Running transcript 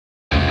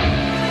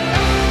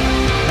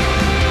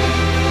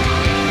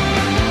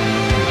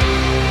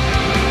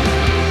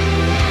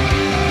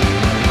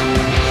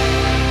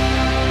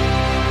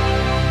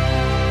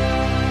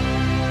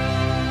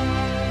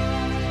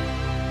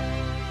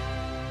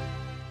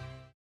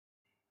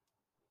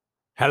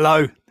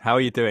Hello, how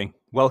are you doing?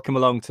 Welcome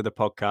along to the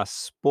podcast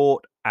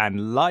Sport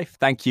and Life.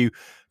 Thank you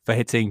for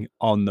hitting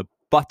on the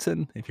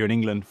button. If you're an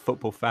England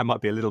football fan,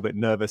 might be a little bit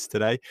nervous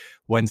today.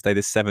 Wednesday,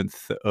 the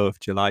 7th of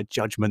July,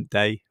 Judgment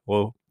Day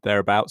or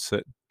thereabouts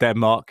at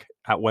Denmark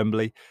at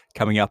Wembley,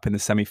 coming up in the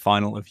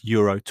semi-final of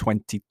Euro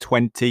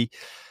 2020.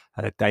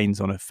 The Danes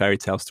on a fairy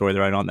tale story of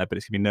their own, aren't they? But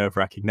it's going to be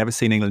nerve-wracking. Never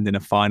seen England in a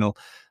final.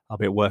 I'll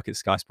be at work at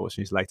Sky Sports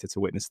News later to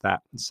witness that.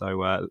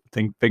 So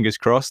fingers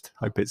crossed.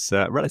 Hope it's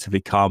a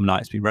relatively calm night.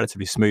 It's been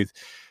relatively smooth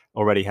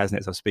already, hasn't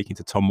it? So I was speaking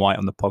to Tom White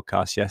on the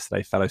podcast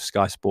yesterday, fellow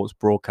Sky Sports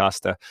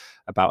broadcaster,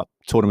 about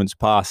tournaments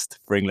past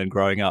for England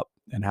growing up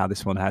and how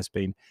this one has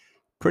been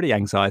pretty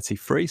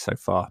anxiety-free so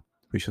far.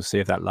 We shall see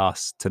if that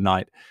lasts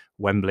tonight.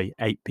 Wembley,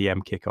 8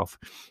 p.m. kickoff.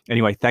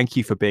 Anyway, thank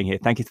you for being here.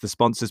 Thank you to the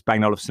sponsors,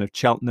 Bang & Olufsen of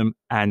Cheltenham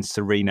and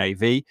Serene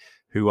AV,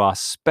 who are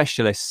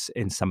specialists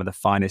in some of the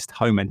finest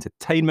home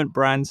entertainment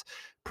brands,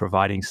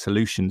 providing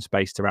solutions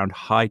based around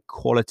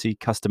high-quality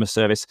customer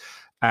service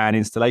and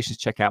installations.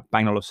 Check out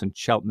Bang & Olufsen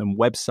Cheltenham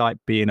website,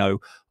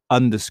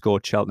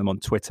 BNO_Cheltenham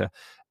on Twitter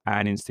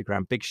and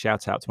Instagram. Big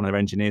shout out to one of their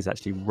engineers,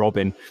 actually,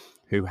 Robin,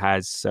 who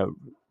has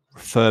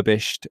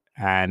refurbished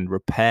and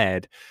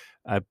repaired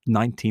a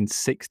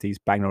 1960s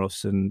Bang &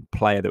 Olufsen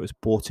player that was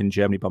bought in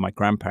Germany by my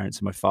grandparents,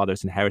 and my father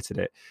has inherited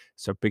it.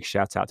 So big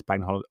shout out to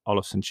Bang &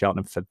 Olufsen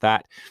Cheltenham for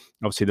that.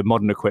 Obviously, the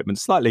modern equipment,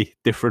 slightly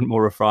different,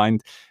 more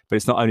refined, but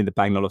it's not only the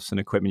Bang & Olufsen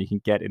equipment you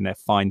can get in their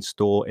fine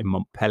store in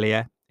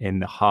Montpellier, in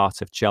the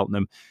heart of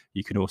Cheltenham.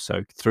 You can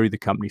also, through the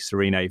company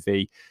Serene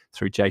AV,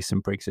 through Jason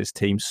Briggs's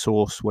team,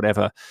 source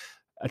whatever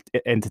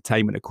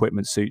entertainment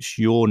equipment suits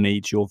your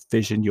needs, your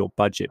vision, your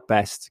budget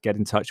best. Get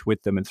in touch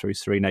with them, and through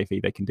Serene AV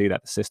they can do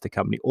that, the sister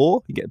company,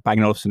 or you get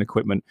Bang & Olufsen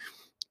equipment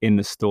in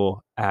the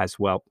store as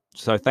well.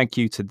 So thank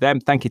you to them.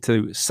 Thank you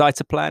to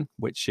Cytoplan,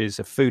 which is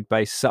a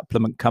food-based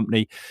supplement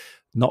company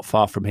not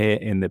far from here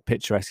in the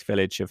picturesque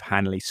village of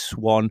Hanley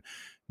Swan.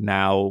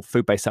 Now,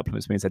 food-based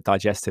supplements means they're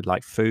digested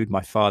like food.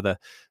 My father,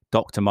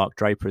 Dr. Mark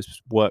Draper,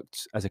 has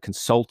worked as a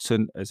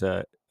consultant, as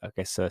a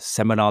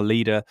seminar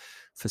leader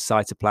for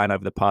Cytoplan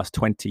over the past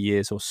 20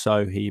 years or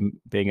so. He,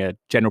 being a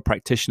general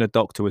practitioner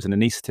doctor, was an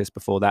anaesthetist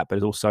before that, but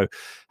has also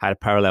had a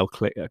parallel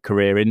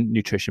career in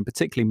nutrition,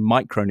 particularly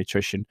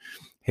micronutrition.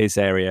 His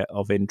area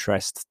of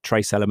interest,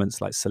 trace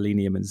elements like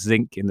selenium and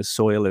zinc in the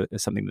soil,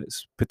 is something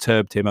that's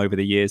perturbed him over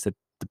the years,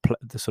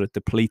 the sort of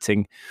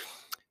depleting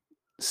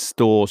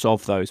stores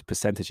of those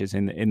percentages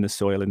in the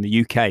soil in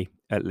the UK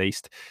at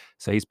least.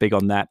 So he's big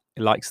on that.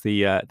 He likes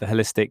the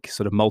holistic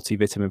sort of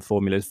multivitamin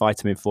formulas,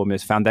 vitamin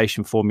formulas,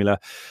 foundation formula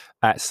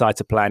at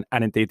Cytoplan,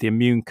 and indeed the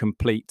Immune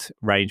Complete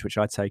range, which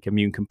I take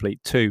Immune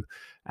Complete 2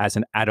 as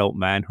an adult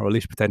man, or at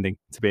least pretending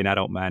to be an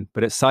adult man.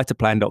 But at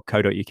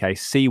cytoplan.co.uk,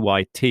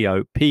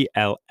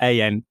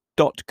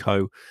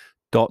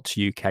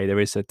 cytoplan.co.uk, there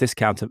is a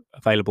discount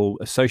available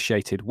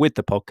associated with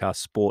the podcast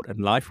Sport and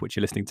Life, which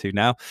you're listening to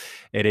now.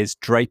 It is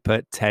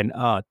Draper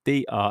 10R,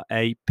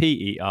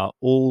 DRAPER,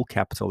 all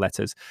capital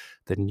letters,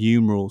 the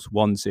numerals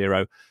 10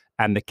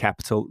 and the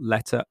capital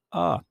letter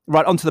R.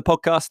 Right, onto the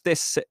podcast.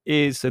 This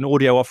is an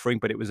audio offering,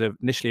 but it was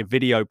initially a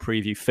video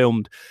preview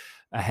filmed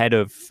ahead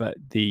of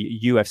the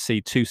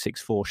UFC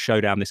 264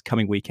 showdown this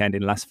coming weekend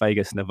in Las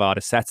Vegas, Nevada,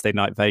 Saturday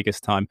night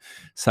Vegas time,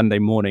 Sunday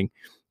morning,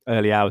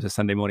 early hours of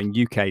Sunday morning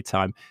UK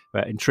time.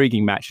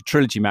 Intriguing match, a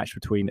trilogy match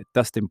between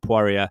Dustin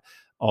Poirier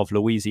of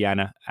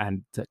Louisiana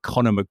and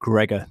Conor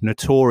McGregor,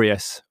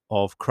 notorious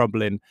of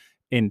crumbling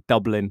in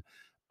Dublin,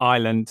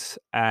 Ireland.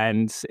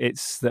 And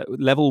it's the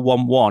level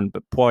 1-1,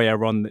 but Poirier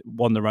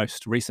won the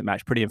most recent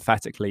match pretty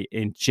emphatically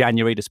in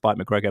January, despite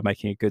McGregor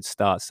making a good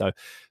start. So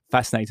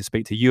fascinating to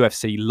speak to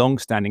UFC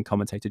long-standing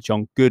commentator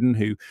John Gooden,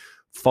 who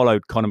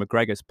followed Conor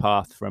McGregor's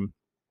path from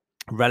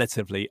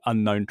relatively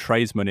unknown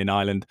tradesman in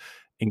Ireland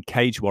in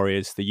Cage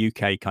Warriors, the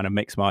UK kind of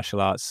mixed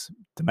martial arts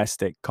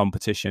domestic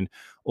competition,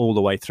 all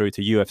the way through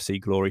to UFC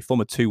glory,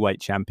 former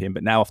two-weight champion,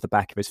 but now off the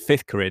back of his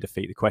 5th career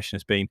defeat, the question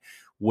has been,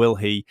 will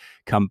he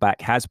come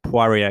back? Has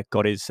Poirier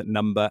got his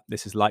number?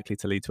 This is likely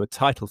to lead to a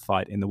title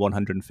fight in the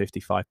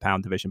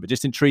 155-pound division, but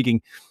just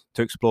intriguing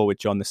to explore with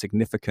John the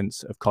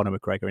significance of Conor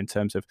McGregor in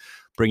terms of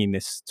bringing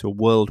this to a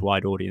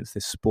worldwide audience,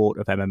 this sport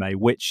of MMA,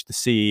 which the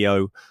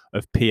CEO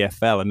of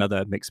PFL,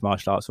 another mixed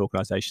martial arts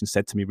organization,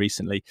 said to me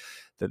recently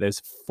that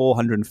there's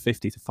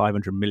 450 to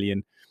 500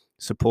 million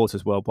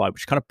supporters worldwide,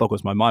 which kind of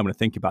boggles my mind when I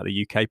think about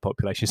the UK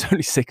population. It's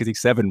only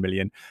 67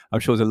 million. I'm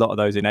sure there's a lot of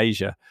those in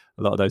Asia,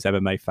 a lot of those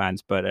MMA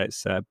fans, but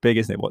it's big,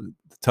 isn't it? What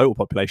the total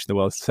population of the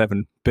world is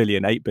 7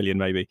 billion, 8 billion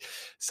maybe.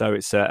 So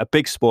it's a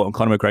big sport, and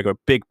Conor McGregor, a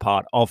big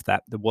part of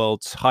that. The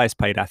world's highest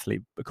paid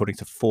athlete, according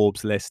to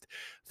Forbes list,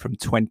 from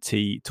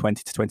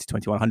 2020 to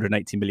 2021,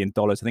 $180 million.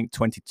 I think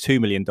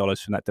 $22 million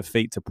from that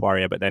defeat to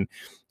Poirier, but then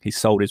he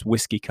sold his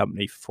whiskey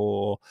company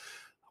for,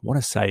 I want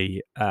to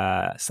say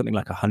something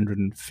like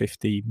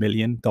 $150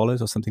 million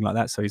or something like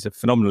that. So he's a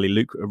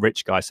phenomenally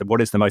rich guy. So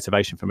what is the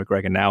motivation for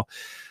McGregor now?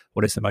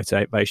 What is the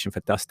motivation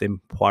for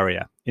Dustin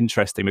Poirier?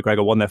 Interesting.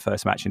 McGregor won their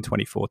first match in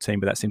 2014,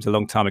 but that seems a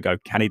long time ago.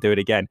 Can he do it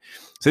again?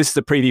 So this is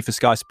a preview for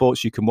Sky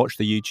Sports. You can watch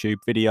the YouTube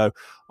video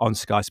on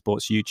Sky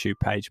Sports YouTube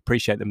page.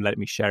 Appreciate them letting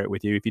me share it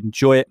with you. If you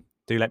enjoy it,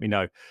 do let me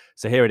know.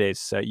 So here it is,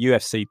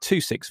 UFC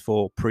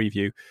 264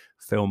 preview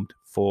filmed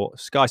for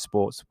Sky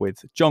Sports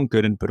with John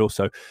Gooden, but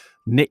also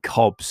Nick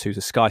Hobbs, who's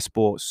a Sky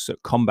Sports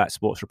combat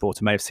sports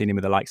reporter. May have seen him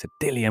with the likes of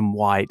Dillian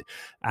White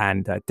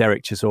and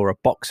Derek Chisora,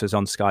 boxers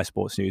on Sky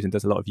Sports News, and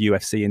does a lot of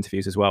UFC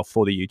interviews as well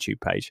for the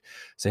YouTube page.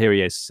 So here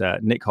he is,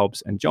 Nick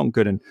Hobbs and John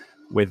Gooden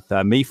with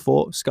me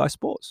for Sky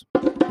Sports.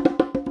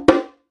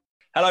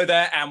 Hello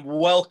there and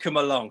welcome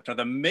along to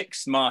the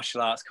mixed martial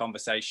arts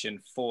conversation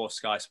for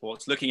Sky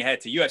Sports. Looking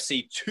ahead to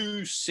UFC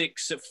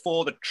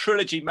 264, the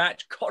trilogy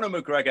match, Conor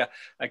McGregor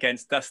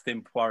against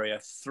Dustin Poirier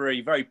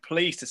 3. Very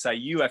pleased to say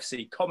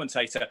UFC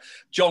commentator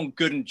John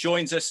Gooden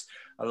joins us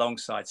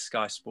alongside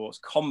Sky Sports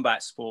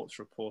combat sports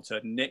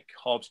reporter Nick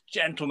Hobbs.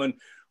 Gentlemen,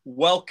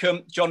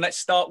 welcome. John, let's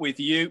start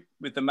with you,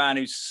 with the man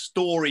who's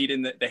storied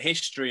in the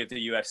history of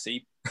the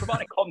UFC.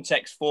 Provide a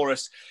context for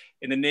us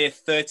in the near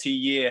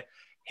 30-year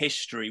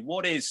history.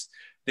 What is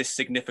the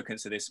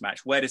significance of this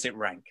match? Where does it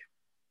rank?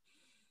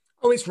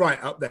 Oh, it's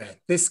right up there.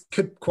 This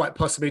could quite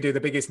possibly do the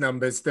biggest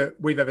numbers that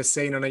we've ever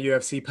seen on a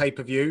UFC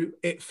pay-per-view.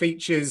 It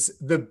features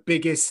the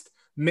biggest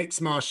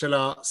mixed martial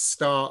arts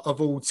star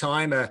of all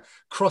time, a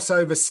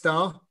crossover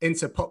star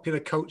into popular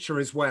culture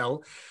as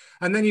well.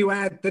 And then you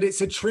add that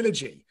it's a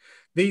trilogy.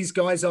 These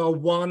guys are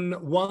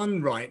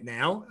 1-1 right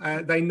now.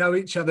 They know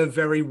each other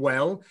very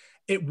well.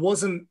 It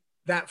wasn't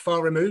that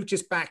far removed,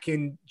 just back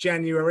in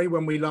January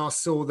when we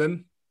last saw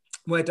them,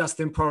 where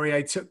Dustin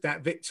Poirier took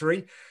that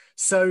victory.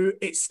 So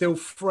it's still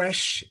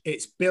fresh,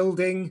 it's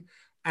building,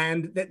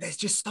 and there's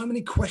just so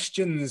many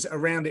questions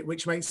around it,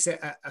 which makes it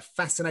a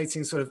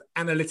fascinating sort of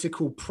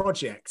analytical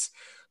project.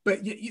 But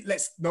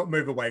let's not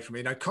move away from it.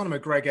 You know, Conor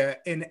McGregor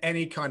in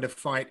any kind of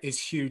fight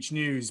is huge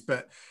news,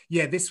 but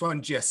yeah, this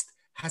one just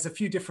has a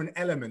few different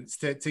elements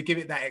to give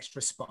it that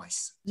extra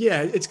spice.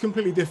 Yeah, it's a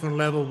completely different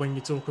level when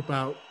you talk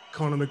about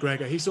Conor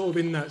McGregor. He's sort of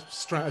in that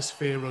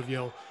stratosphere of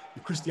your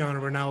Cristiano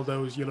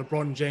Ronaldo's, your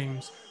LeBron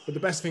James. But the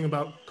best thing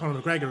about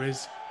Conor McGregor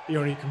is he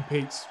only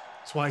competes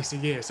twice a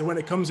year. So when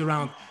it comes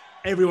around,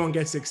 everyone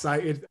gets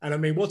excited. And I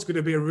mean, what's going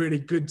to be a really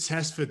good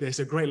test for this,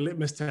 a great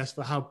litmus test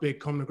for how big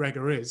Conor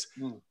McGregor is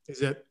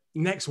that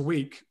next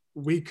week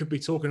we could be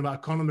talking about a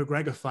Conor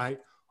McGregor fight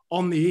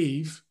on the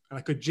eve, and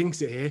I could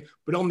jinx it here,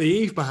 but on the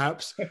eve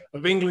perhaps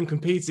of England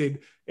competing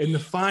in the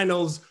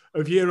finals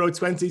of Euro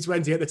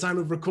 2020. At the time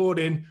of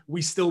recording,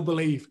 we still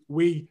believe.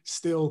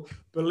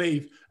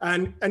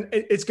 And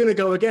it's going to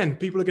go again.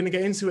 People are going to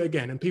get into it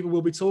again, and people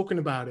will be talking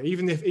about it.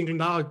 Even if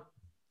England are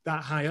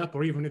that high up,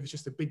 or even if it's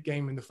just a big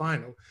game in the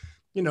final,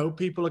 you know,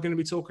 people are going to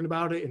be talking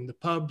about it in the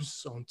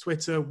pubs, on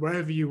Twitter,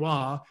 wherever you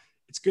are.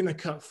 It's going to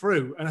cut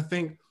through. And I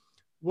think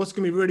what's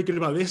going to be really good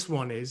about this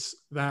one is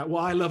that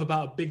what I love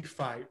about a big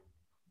fight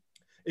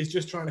is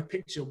just trying to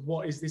picture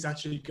what is this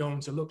actually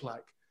going to look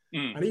like.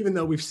 And even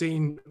though we've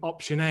seen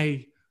option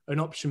A and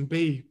option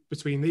B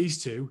between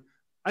these two,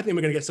 I think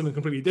we're going to get something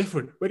completely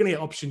different. We're going to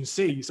get option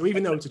C. So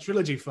even though it's a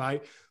trilogy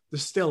fight,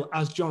 there's still,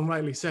 as John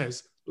rightly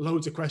says,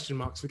 loads of question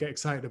marks to get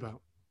excited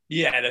about.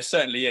 Yeah, there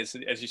certainly is.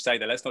 As you say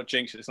there, let's not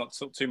jinx it. Let's not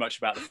talk too much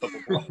about the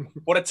football.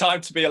 What a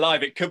time to be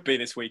alive it could be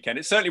this weekend.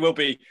 It certainly will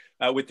be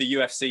with the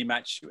UFC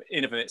match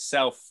in of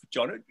itself,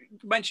 John. You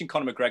mentioned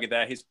Conor McGregor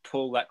there, his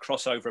pull, that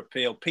crossover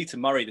appeal. Peter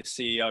Murray, the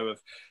CEO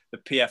of the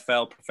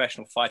PFL,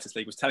 Professional Fighters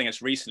League, was telling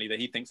us recently that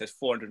he thinks there's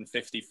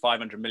 450,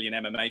 500 million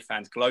MMA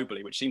fans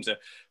globally, which seems a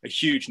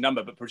huge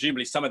number, but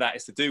presumably some of that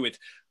is to do with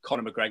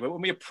Conor McGregor. But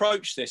when we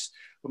approach this,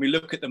 when we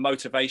look at the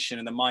motivation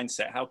and the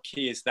mindset, how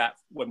key is that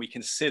when we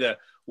consider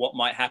what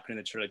might happen in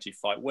the trilogy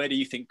fight? Where do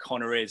you think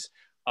Conor is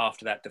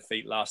after that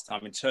defeat last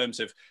time in terms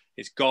of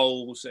his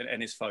goals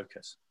and his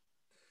focus?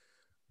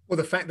 Well,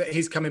 the fact that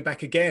he's coming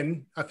back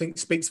again, I think,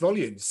 speaks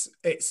volumes.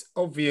 It's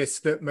obvious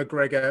that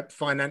McGregor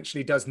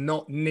financially does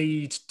not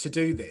need to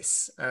do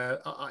this.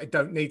 I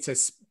don't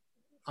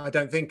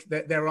think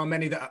that there are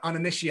many that are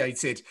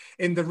uninitiated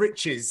in the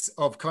riches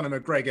of Conor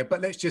McGregor,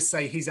 but let's just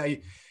say he's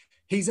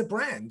a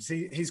brand.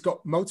 He's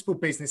got multiple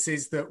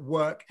businesses that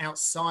work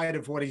outside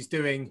of what he's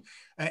doing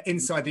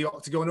inside the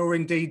octagon, or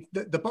indeed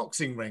the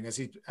boxing ring, as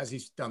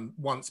he's done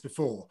once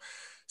before.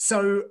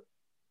 So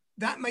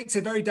that makes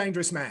a very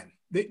dangerous man.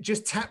 It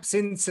just taps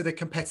into the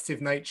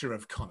competitive nature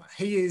of Conor.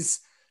 He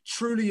is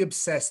truly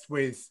obsessed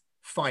with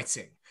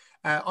fighting.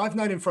 I've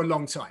known him for a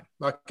long time.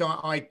 Like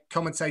I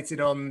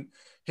commentated on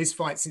his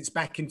fight since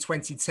back in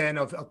 2010.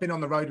 I've been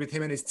on the road with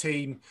him and his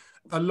team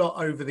a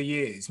lot over the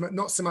years,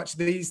 not so much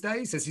these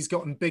days as he's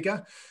gotten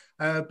bigger,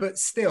 but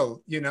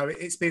still, you know,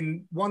 it's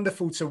been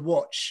wonderful to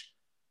watch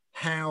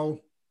how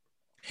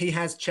he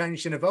has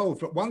changed and evolved.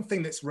 But one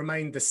thing that's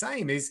remained the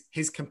same is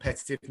his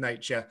competitive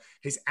nature,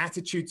 his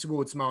attitude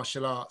towards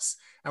martial arts.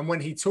 And when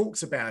he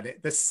talks about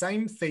it, the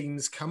same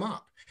themes come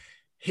up.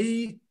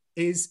 He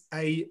is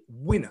a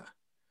winner.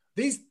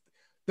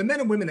 The the men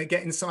and women that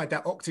get inside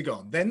that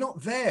octagon, they're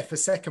not there for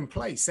second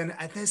place. And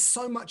there's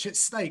so much at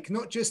stake,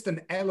 not just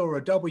an L or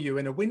a W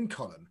in a win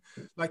column,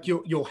 like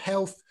your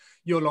health,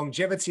 your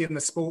longevity in the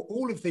sport,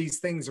 all of these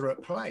things are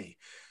at play.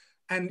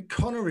 And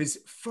Conor is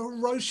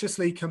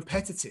ferociously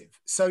competitive.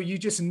 So you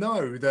just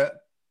know that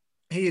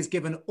he has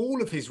given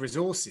all of his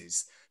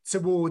resources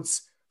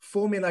towards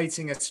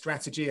formulating a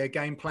strategy, a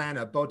game plan,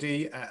 a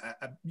body,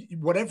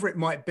 whatever it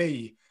might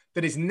be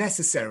that is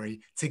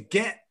necessary to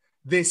get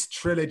this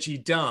trilogy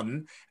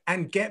done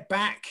and get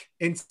back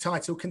into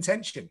title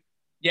contention.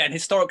 Yeah, and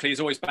historically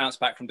he's always bounced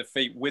back from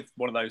defeat with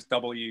one of those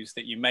W's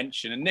that you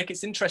mentioned. And Nick,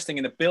 it's interesting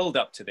in the build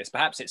up to this,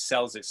 perhaps it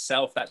sells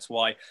itself. That's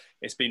why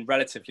it's been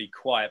relatively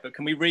quiet. But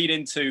can we read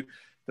into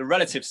the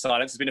relative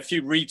silence? There's been a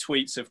few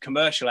retweets of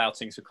commercial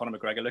outings for Conor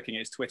McGregor, looking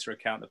at his Twitter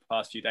account the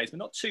past few days, but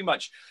not too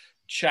much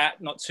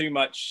chat, not too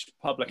much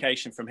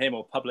publication from him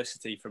or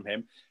publicity from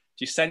him. Do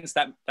you sense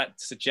that that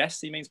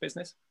suggests he means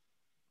business?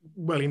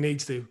 Well, he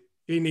needs to.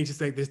 He needs to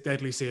take this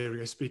deadly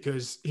serious,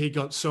 because he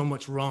got so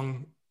much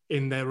wrong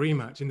in their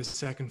rematch in the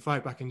second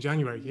fight back in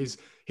January.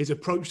 His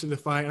approach to the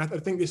fight, and I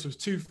think this was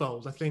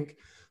twofold. I think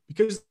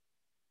because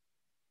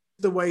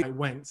the way it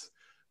went,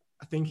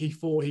 I think he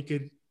thought he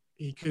could,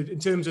 in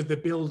terms of the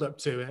build up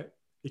to it,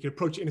 he could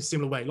approach it in a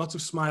similar way. Lots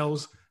of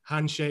smiles,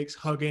 handshakes,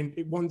 hugging.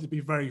 It wanted to be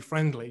very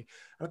friendly.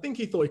 And I think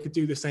he thought he could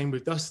do the same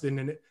with Dustin,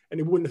 and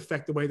it wouldn't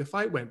affect the way the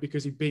fight went,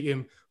 because he beat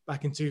him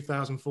back in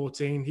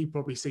 2014. He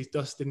probably sees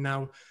Dustin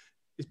now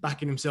is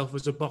backing himself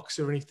as a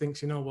boxer, and he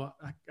thinks, you know what,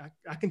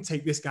 I can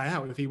take this guy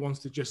out if he wants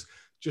to just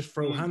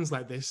throw hands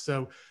like this.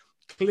 So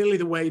clearly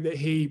the way that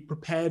he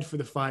prepared for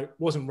the fight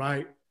wasn't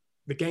right.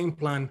 The game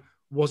plan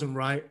wasn't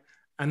right.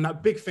 And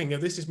that big thing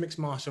of this is mixed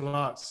martial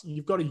arts.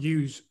 You've got to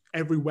use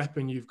every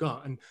weapon you've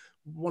got. And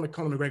one of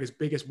Conor McGregor's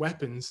biggest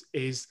weapons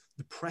is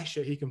the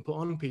pressure he can put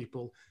on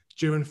people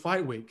during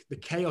fight week, the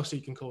chaos he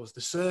can cause,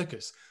 the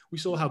circus. We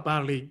saw how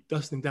badly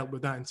Dustin dealt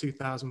with that in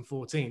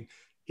 2014.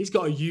 He's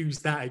got to use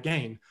that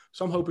again.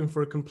 So I'm hoping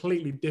for a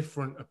completely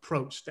different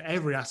approach to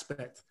every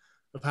aspect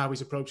of how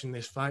he's approaching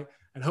this fight.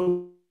 And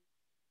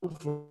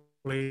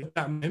hopefully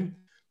that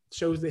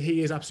shows that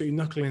he is absolutely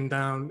knuckling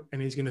down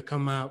and he's going to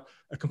come out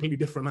a completely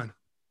different man.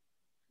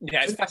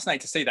 Yeah, it's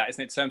fascinating to see that,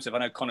 isn't it? In terms of, I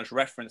know Conor's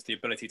referenced the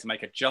ability to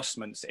make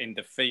adjustments in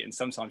defeat, and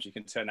sometimes you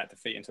can turn that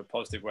defeat into a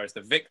positive, whereas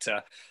the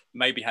victor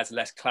maybe has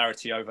less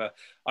clarity over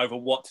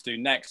what to do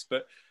next.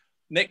 But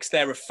Nick's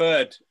there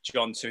referred,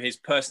 John, to his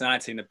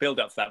personality in the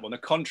build-up for that one. The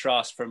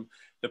contrast from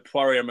the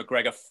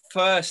Poirier-McGregor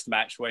first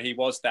match, where he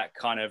was that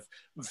kind of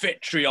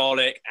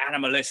vitriolic,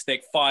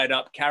 animalistic,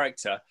 fired-up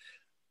character.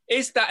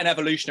 Is that an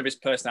evolution of his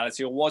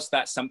personality, or was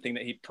that something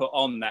that he put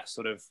on, that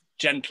sort of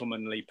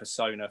gentlemanly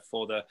persona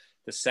for the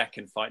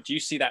second fight? Do you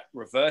see that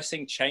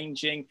reversing,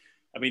 changing?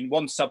 I mean,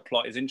 one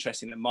subplot is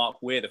interesting that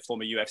Mark Weir, the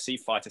former UFC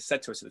fighter,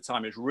 said to us at the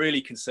time he was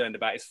really concerned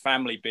about his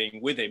family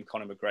being with him,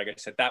 Conor McGregor. He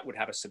said that would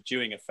have a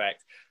subduing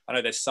effect. I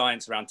know there's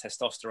science around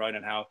testosterone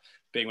and how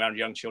being around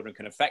young children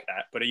can affect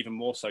that, but even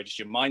more so just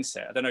your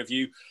mindset. I don't know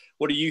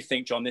what do you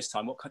think, John, this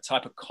time? What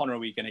type of Conor are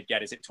we going to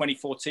get? Is it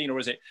 2014 or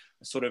is it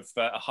a sort of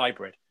a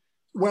hybrid?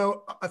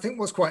 Well, I think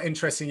what's quite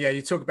interesting,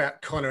 you talk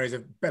about Conor as a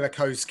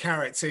bellicose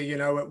character,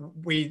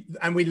 we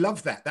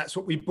love that. That's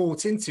what we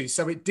bought into.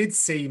 So it did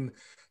seem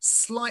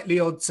slightly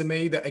odd to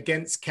me that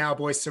against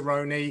Cowboy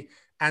Cerrone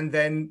and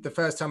then the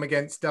first time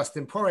against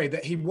Dustin Poirier,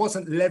 that he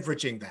wasn't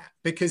leveraging that,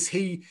 because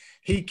he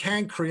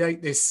can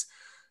create this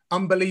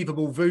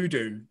unbelievable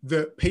voodoo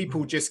that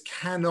people just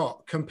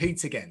cannot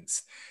compete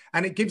against.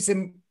 And it gives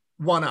him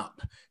one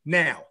up.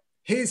 Now,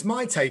 here's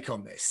my take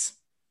on this.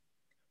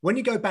 When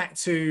you go back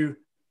to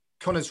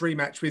Conor's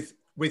rematch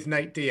with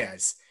Nate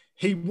Diaz,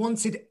 he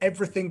wanted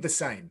everything the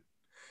same.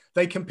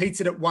 They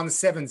competed at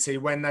 170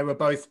 when they were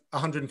both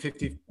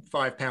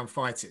 155-pound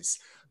fighters.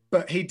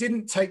 But he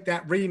didn't take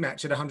that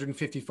rematch at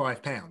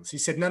 155 pounds. He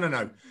said, no,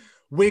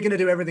 we're going to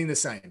do everything the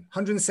same.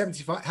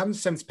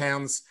 170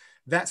 pounds,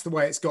 that's the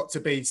way it's got to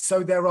be.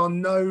 So there are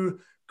no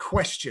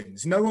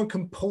questions. No one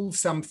can pull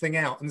something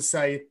out and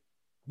say,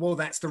 well,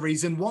 that's the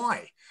reason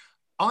why.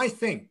 I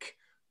think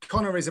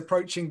Conor is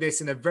approaching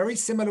this in a very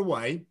similar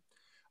way.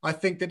 I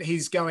think that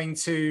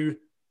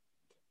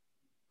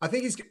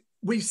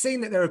we've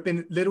seen that there have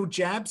been little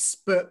jabs,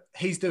 but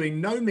he's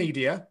doing no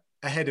media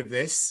ahead of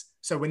this.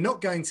 So we're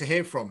not going to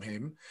hear from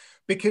him,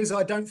 because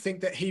I don't think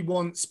that he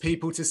wants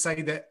people to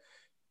say that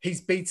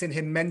he's beaten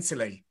him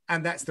mentally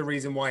and that's the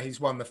reason why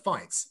he's won the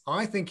fights.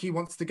 I think he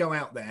wants to go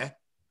out there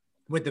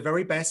with the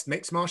very best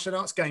mixed martial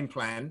arts game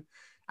plan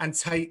and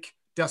take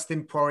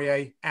Dustin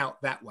Poirier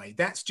out that way.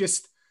 That's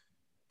just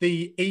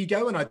the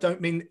ego, and I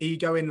don't mean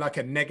ego in like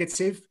a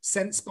negative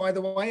sense, by the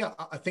way.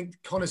 I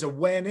think Conor's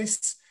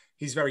awareness,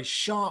 he's very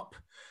sharp.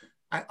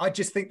 I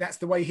just think that's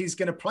the way he's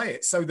going to play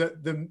it, so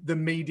that the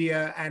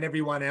media and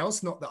everyone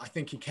else, not that I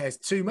think he cares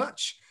too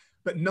much,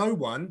 but no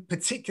one,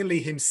 particularly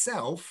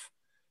himself,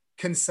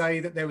 can say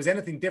that there was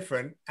anything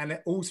different, and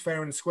it all's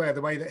fair and square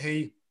the way that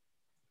he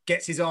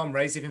gets his arm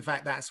raised, if in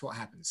fact that's what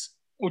happens.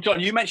 Well,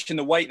 John, you mentioned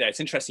the weight there. It's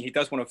interesting. He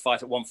does want to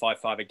fight at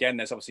 155 again.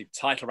 There's obviously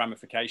title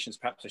ramifications,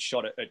 perhaps a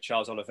shot at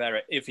Charles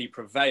Oliveira if he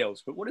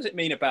prevails. But what does it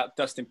mean about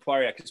Dustin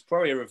Poirier? Because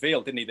Poirier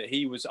revealed, didn't he, that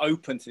he was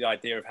open to the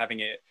idea of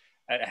having it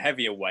at a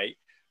heavier weight.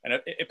 And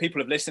if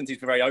people have listened, he's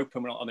been very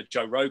open on the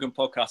Joe Rogan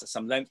podcast at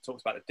some length,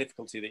 talks about the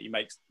difficulty that he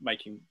makes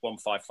making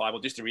 155,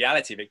 or just the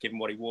reality of it, given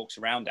what he walks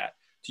around at.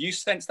 Do you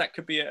sense that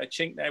could be a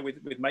chink there with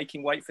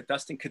making weight for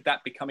Dustin? Could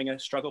that be becoming a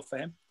struggle for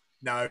him?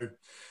 No.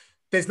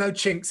 There's no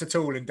chinks at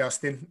all in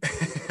Dustin.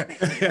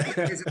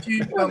 There's a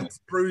few bumps,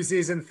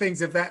 bruises and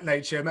things of that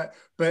nature,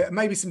 but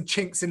maybe some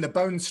chinks in the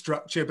bone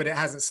structure, but it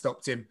hasn't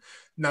stopped him.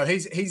 No,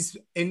 he's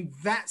in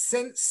that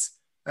sense,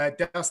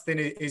 Dustin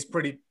is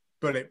pretty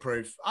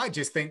bulletproof. I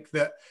just think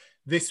that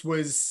it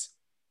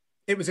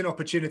was an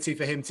opportunity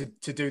for him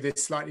to do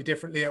this slightly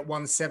differently at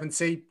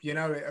 170, a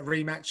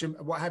rematch and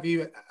what have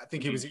you. I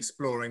think he was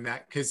exploring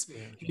that because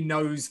he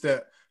knows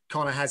that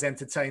Conor has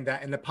entertained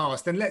that in the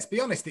past. And let's be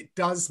honest, it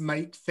does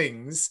make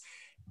things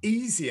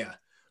easier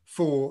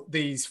for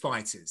these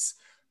fighters.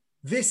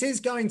 This is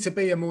going to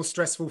be a more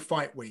stressful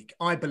fight week,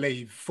 I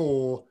believe,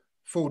 for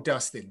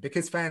Dustin,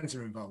 because fans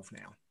are involved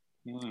now.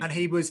 And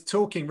he was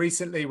talking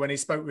recently when he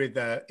spoke with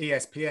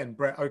ESPN,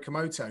 Brett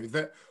Okamoto,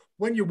 that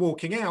when you're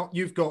walking out,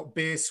 you've got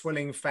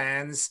beer-swilling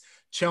fans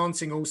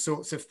chanting all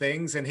sorts of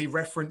things. And he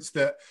referenced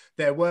that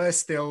there were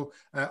still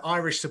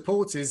Irish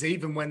supporters,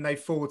 even when they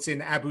fought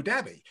in Abu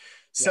Dhabi.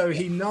 So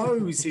he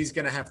knows he's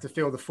going to have to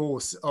feel the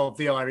force of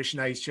the Irish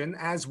nation,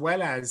 as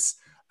well as,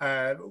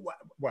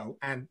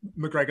 and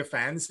McGregor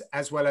fans,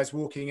 as well as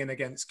walking in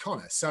against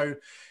Conor. So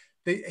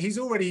he's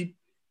already,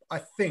 I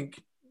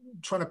think,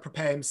 trying to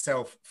prepare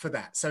himself for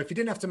that. So if he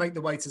didn't have to make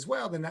the weight as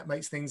well, then that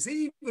makes things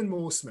even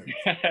more smooth.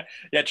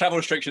 Yeah, travel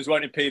restrictions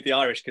won't impede the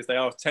Irish because they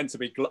tend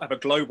to have a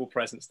global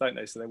presence, don't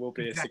they? So there will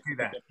be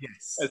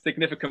a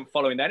significant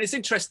following there. And it's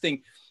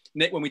interesting,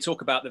 Nick, when we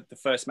talk about the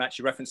first match,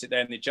 you referenced it there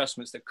and the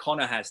adjustments that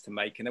Conor has to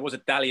make. And there was a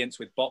dalliance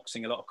with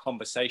boxing, a lot of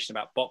conversation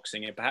about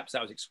boxing, and perhaps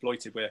that was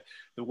exploited with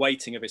the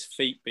weighting of his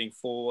feet being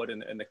forward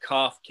and the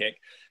calf kick.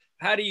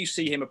 How do you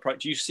see him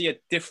approach? Do you see a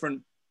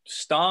different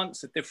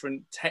stance, a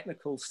different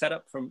technical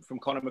setup from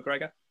Conor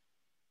McGregor?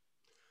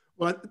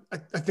 Well,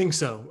 I think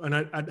so, and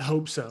I'd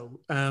hope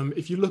so.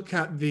 If you look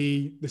at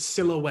the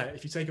silhouette,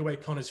 if you take away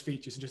Conor's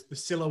features and just the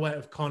silhouette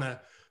of Conor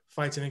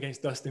fighting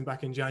against Dustin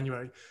back in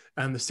January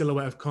and the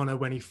silhouette of Conor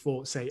when he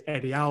fought, say,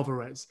 Eddie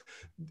Alvarez,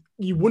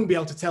 you wouldn't be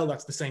able to tell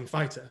that's the same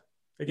fighter.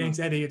 Against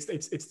Eddie, it's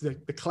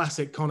the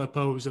classic Conor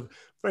pose of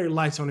very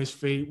light on his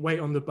feet, weight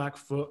on the back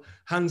foot,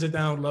 hands are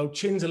down low,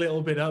 chin's a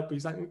little bit up.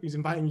 He's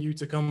inviting you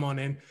to come on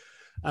in.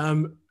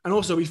 And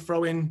also he's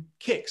throwing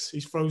kicks.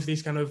 He throws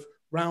these kind of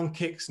round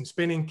kicks and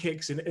spinning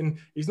kicks. And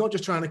he's not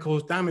just trying to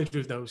cause damage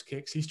with those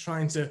kicks. He's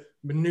trying to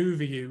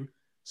maneuver you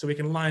so he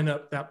can line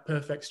up that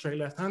perfect straight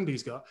left hand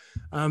he's got.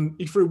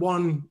 He threw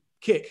one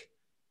kick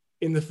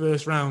in the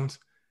first round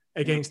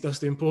against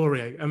Dustin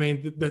Poirier. I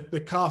mean,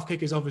 the calf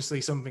kick is obviously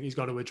something he's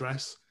got to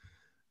address.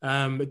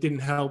 It didn't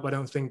help, I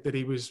don't think, that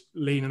he was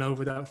leaning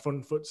over that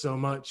front foot so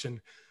much. And,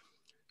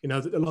 a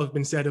lot has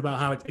been said about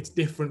how it's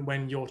different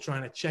when you're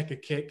trying to check a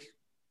kick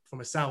from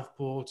a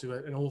southpaw to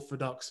an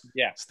orthodox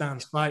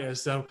stance fighter.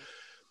 So,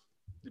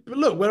 but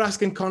look, we're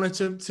asking Conor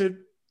to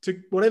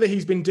whatever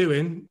he's been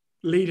doing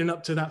leading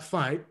up to that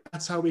fight,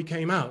 that's how he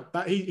came out.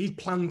 That he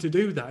planned to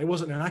do that. It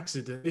wasn't an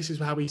accident. This is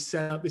how he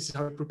set up. This is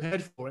how he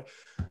prepared for it.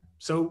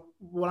 So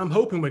what I'm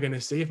hoping we're going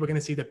to see, if we're going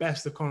to see the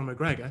best of Conor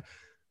McGregor,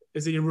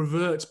 is he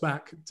reverts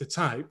back to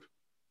type.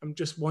 I'm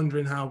just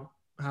wondering how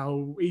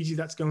easy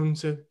that's going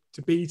to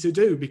be to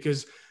do,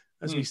 because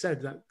as we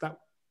said,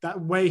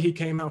 that way he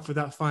came out for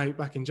that fight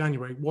back in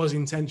January was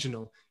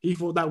intentional. He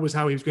thought that was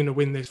how he was going to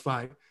win this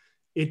fight.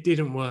 It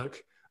didn't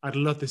work. I'd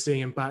love to see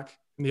him back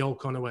in the old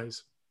Conor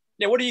ways.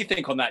 Yeah, what do you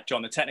think on that,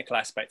 John, the technical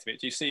aspect of it?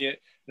 Do you see an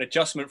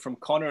adjustment from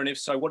Conor? And if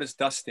so, what does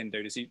Dustin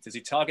do? Does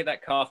he target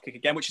that calf kick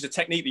again, which is a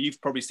technique that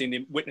you've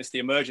probably witnessed the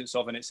emergence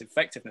of and its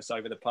effectiveness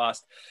over the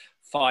past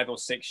 5 or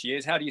 6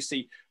 years? How do you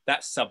see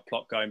that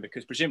subplot going?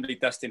 Because presumably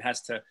Dustin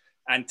has to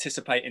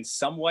anticipate in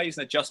some ways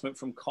an adjustment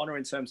from Conor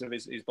in terms of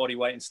his body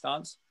weight and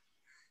stance.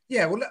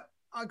 Yeah, well,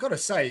 I've got to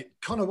say,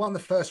 Conor won the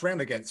first round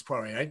against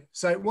Poirier,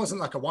 so it wasn't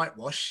like a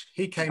whitewash.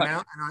 He came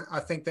out, and I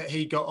think that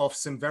he got off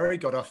some very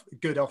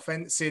good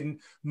offense in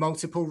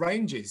multiple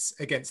ranges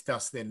against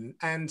Dustin.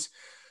 And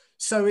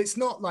so it's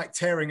not like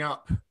tearing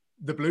up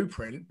the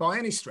blueprint by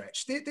any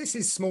stretch. This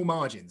is small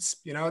margins,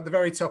 at the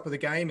very top of the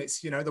game,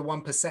 it's, the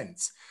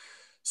 1%.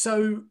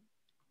 So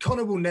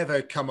Conor will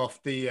never come off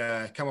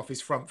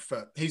his front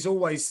foot. He's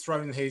always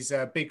thrown his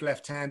big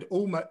left hand,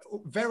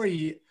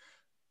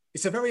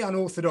 it's a very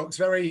unorthodox,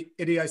 very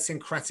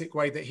idiosyncratic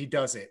way that he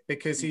does it,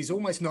 because he's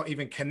almost not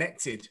even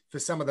connected for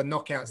some of the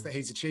knockouts that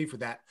he's achieved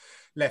with that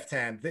left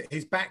hand.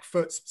 His back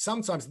foot's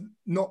sometimes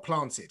not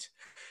planted.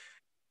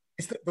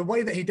 It's the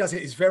way that he does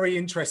it is very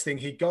interesting.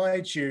 He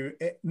guides you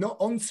not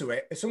onto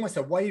it. It's almost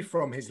away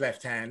from his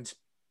left hand.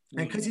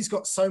 And because he's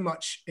got so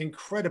much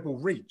incredible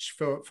reach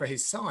for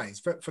his size,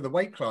 for the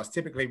weight class,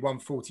 typically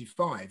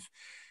 145,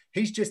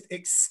 he's just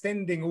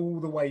extending all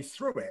the way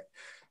through it.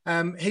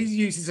 He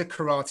uses a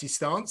karate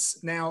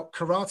stance. Now,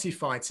 karate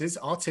fighters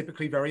are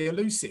typically very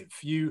elusive.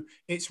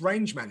 It's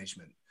range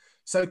management.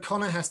 So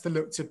Conor has to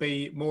look to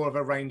be more of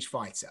a range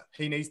fighter.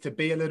 He needs to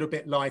be a little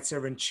bit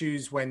lighter and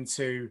choose when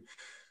to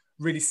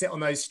really sit on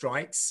those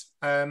strikes.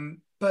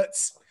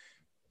 But,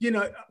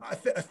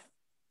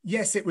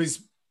 yes, it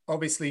was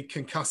obviously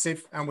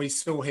concussive and we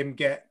saw him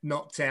get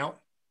knocked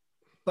out,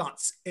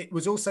 but it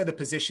was also the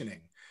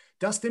positioning.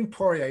 Dustin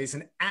Poirier is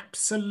an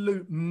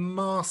absolute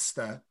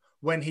master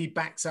when he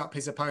backs up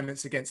his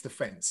opponents against the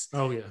fence.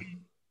 Oh, yeah.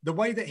 The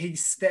way that he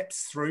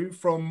steps through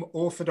from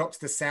orthodox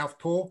to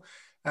southpaw,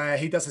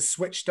 he does a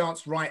switch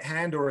stance right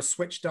hand or a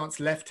switch stance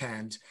left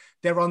hand.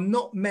 There are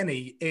not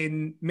many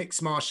in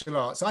mixed martial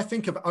arts. I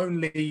think of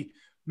only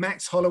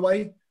Max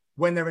Holloway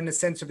when they're in the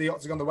center of the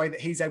octagon, the way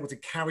that he's able to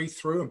carry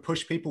through and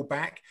push people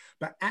back,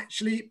 but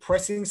actually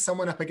pressing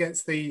someone up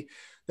against the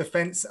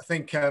fence. I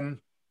think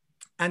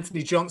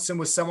Anthony Johnson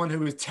was someone who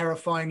was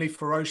terrifyingly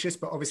ferocious,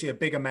 but obviously a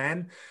bigger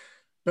man.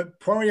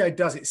 But Poirier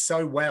does it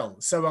so well.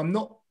 So I'm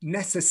not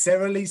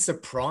necessarily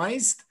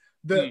surprised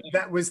that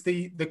that was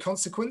the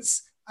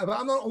consequence. But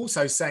I'm not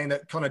also saying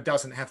that Conor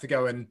doesn't have to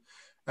go and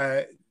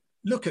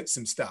look at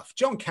some stuff.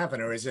 John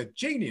Kavanagh is a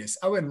genius.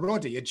 Owen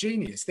Roddy, a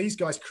genius. These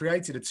guys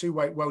created a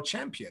two-weight world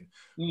champion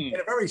in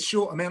a very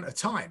short amount of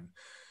time.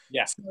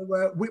 Yeah.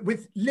 So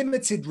with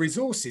limited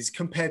resources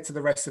compared to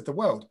the rest of the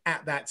world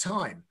at that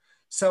time.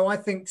 So I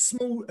think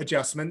small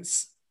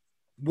adjustments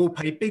will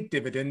pay big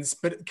dividends.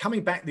 But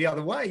coming back the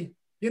other way,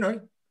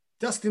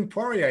 Dustin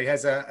Poirier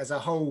has a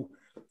whole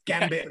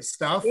gambit of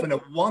stuff and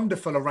a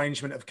wonderful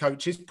arrangement of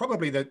coaches,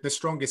 probably the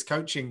strongest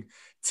coaching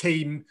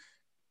team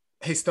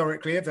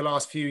historically of the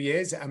last few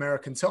years at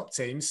American Top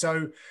Team.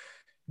 So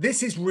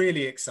this is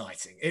really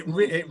exciting. It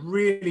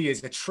really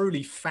is a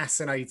truly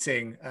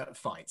fascinating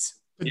fight.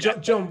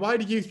 John, why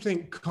do you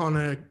think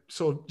Conor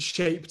sort of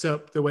shaped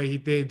up the way he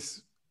did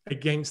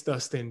against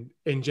Dustin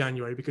in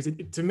January? Because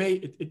to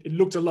me, it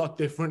looked a lot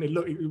different.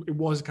 It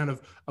was kind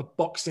of a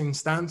boxing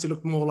stance. It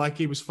looked more like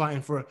he was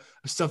fighting for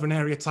a Southern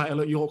area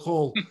title at York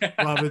Hall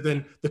rather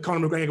than the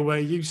Conor McGregor we're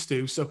used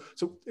to. So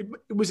it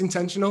was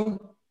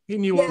intentional. He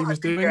knew what he was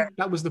doing.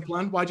 That was the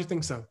plan. Why do you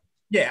think so?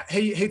 Yeah,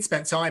 he'd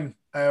spent time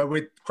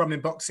with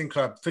Crumlin Boxing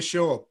Club for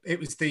sure. It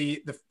was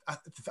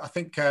I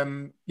think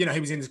he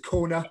was in his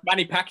corner.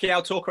 Manny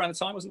Pacquiao talk around the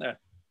time, wasn't there?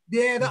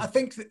 Yeah, I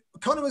think that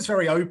Conor was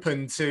very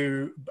open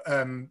to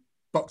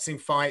boxing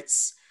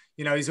fights.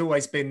 He's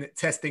always been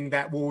testing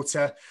that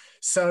water.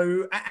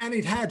 So, and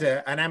he'd had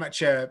an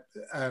amateur,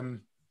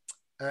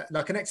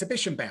 like an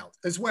exhibition bout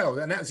as well.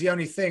 And that was the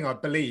only thing I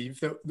believe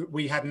that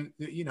we hadn't,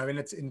 in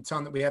the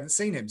time that we haven't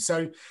seen him.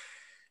 So,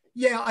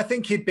 yeah, I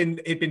think he'd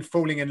been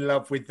falling in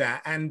love with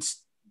that. And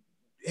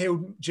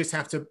he'll just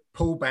have to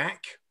pull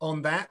back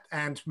on that.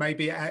 And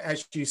maybe,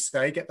 as you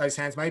say, get those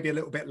hands maybe a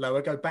little bit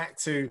lower, go back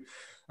to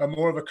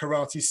more of a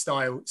karate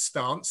style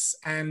stance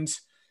and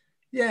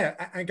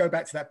go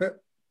back to that.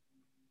 But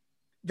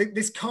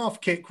this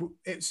calf kick,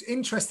 it's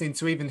interesting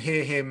to even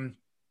hear him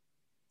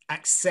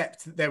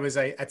accept that there was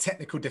a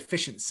technical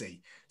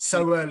deficiency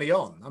so early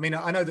on. I mean,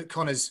 I know that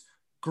Conor's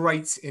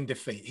great in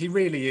defeat. He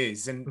really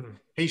is. And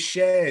he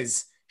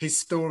shares his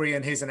story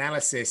and his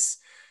analysis.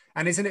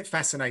 And isn't it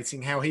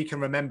fascinating how he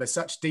can remember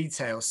such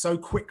detail so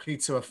quickly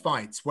to a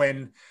fight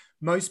when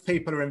most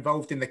people are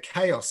involved in the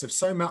chaos of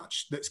so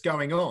much that's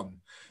going on.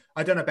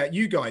 I don't know about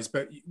you guys,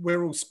 but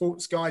we're all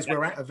sports guys.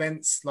 We're at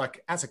events.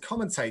 Like, as a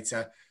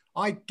commentator,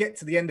 I get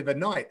to the end of a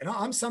night and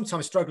I'm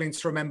sometimes struggling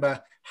to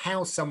remember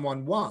how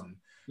someone won.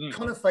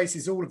 Conor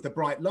faces all of the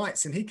bright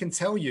lights and he can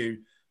tell you,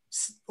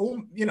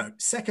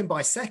 second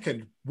by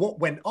second, what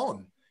went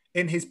on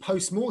in his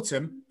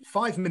post-mortem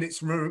 5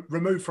 minutes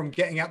removed from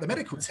getting out the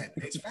medical tent.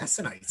 It's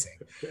fascinating.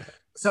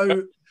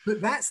 So,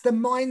 but that's the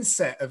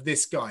mindset of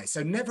this guy.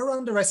 So never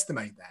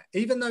underestimate that.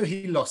 Even though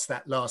he lost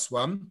that last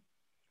one,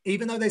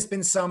 even though there's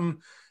been some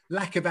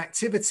lack of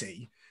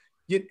activity,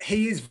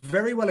 he is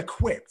very well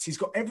equipped. He's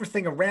got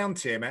everything around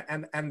him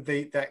and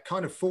that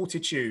kind of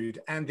fortitude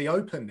and the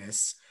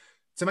openness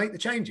to make the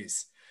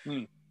changes.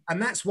 And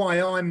that's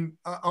why I'm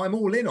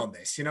all in on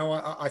this.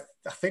 I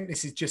think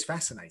this is just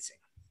fascinating.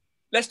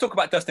 Let's talk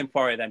about Dustin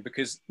Poirier then,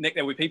 because Nick,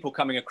 there were people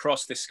coming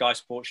across this Sky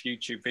Sports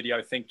YouTube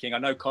video thinking, I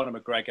know Conor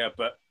McGregor,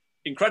 but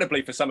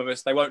incredibly for some of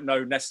us, they won't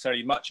know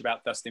necessarily much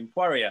about Dustin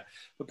Poirier.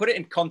 But put it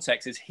in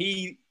context, is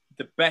he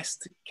the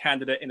best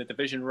candidate in the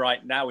division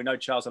right now? We know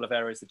Charles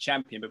Oliveira is the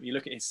champion, but when you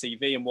look at his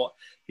CV and what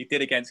he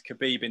did against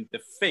Khabib in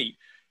defeat,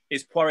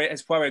 has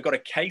Poirier got a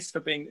case for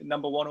being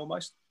number one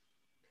almost?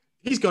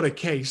 He's got a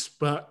case,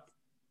 but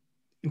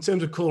in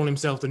terms of calling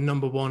himself the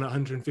number one at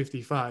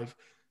 155,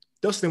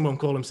 Dustin won't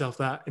call himself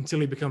that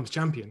until he becomes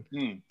champion.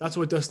 That's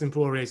what Dustin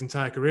Poirier's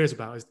entire career is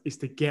about, is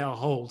to get a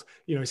hold.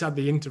 He's had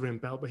the interim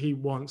belt, but he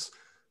wants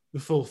the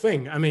full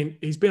thing. I mean,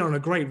 he's been on a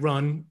great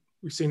run.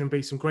 We've seen him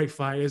beat some great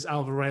fighters,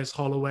 Alvarez,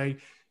 Holloway.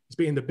 He's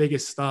beaten the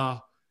biggest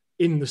star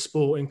in the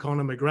sport in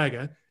Conor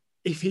McGregor.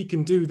 If he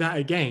can do that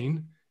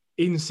again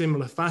in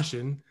similar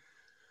fashion,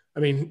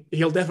 I mean,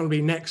 he'll definitely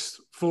be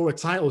next for a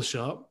title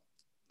shot.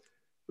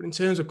 But in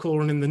terms of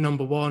calling him the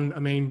number one, I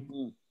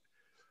mean,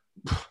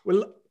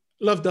 we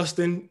love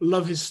Dustin,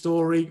 love his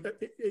story.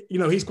 You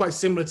know, he's quite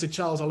similar to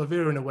Charles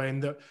Oliveira in a way,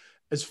 in that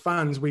as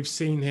fans, we've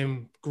seen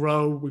him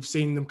grow. We've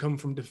seen them come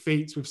from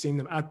defeats. We've seen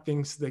them add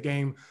things to the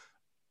game.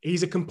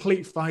 He's a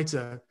complete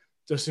fighter,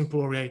 Dustin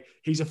Poirier.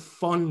 He's a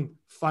fun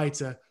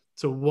fighter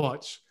to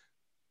watch.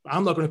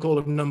 I'm not going to call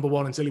him number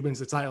one until he wins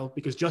the title,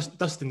 because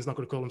Dustin's not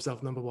going to call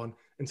himself number one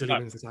until he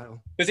wins the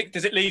title.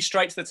 Does it lead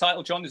straight to the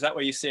title, John? Is that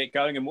where you see it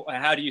going? And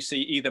how do you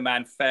see either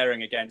man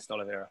faring against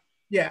Oliveira?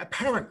 Yeah,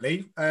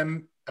 apparently,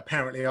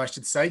 I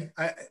should say,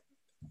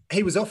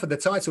 he was offered the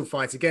title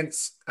fight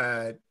against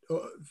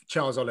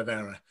Charles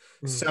Oliveira.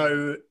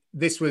 So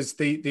this was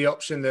the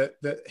option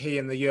that he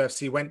and the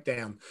UFC went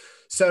down.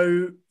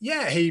 So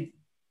yeah,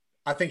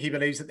 I think he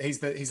believes that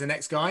he's the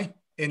next guy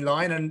in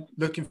line, and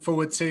looking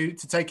forward to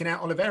taking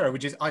out Oliveira,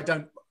 which is, I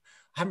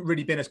haven't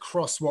really been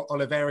across what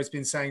Oliveira's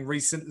been saying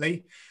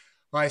recently.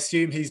 I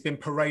assume he's been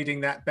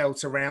parading that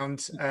belt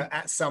around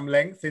at some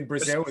length in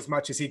Brazil, as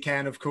much as he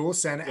can, of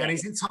course, and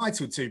he's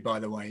entitled to, by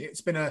the way.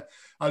 It's been a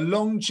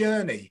long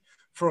journey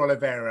for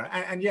Oliveira.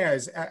 And yeah,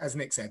 as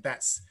Nick said,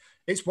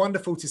 it's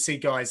wonderful to see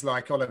guys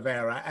like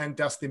Oliveira and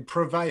Dustin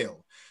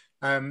prevail.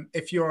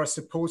 If you're a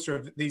supporter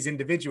of these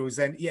individuals,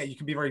 then yeah, you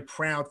can be very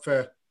proud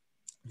for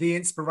the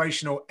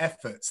inspirational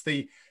efforts.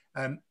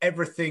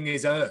 Everything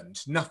is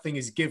earned, nothing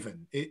is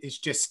given. It's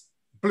just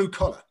blue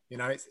collar, you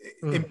know, it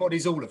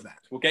embodies all of that.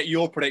 We'll get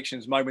your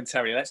predictions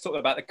momentarily. Let's talk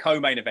about the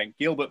co-main event,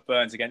 Gilbert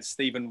Burns against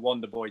Stephen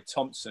Wonderboy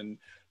Thompson.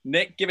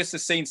 Nick, give us the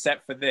scene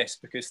set for this,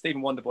 because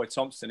Stephen Wonderboy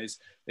Thompson is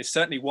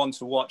certainly one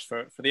to watch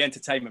for the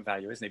entertainment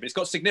value, isn't he? But it's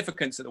got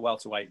significance at the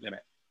welterweight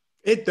limit.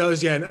 It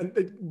does, yeah.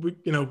 And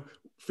you know,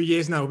 for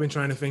years now, we've been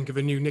trying to think of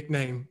a new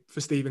nickname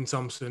for Stephen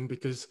Thompson,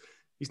 because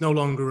he's no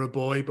longer a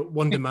boy, but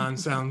Wonder Man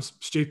sounds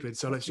stupid.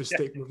 So let's just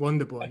stick with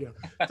Wonder Boy.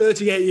 Yeah.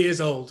 38 years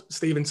old,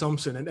 Stephen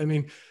Thompson. And I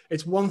mean,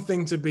 it's one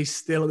thing to be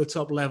still at the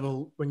top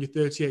level when you're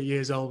 38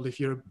 years old. If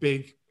you're a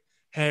big,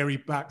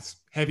 hairy-backed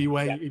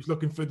heavyweight, who's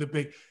looking for the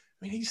big...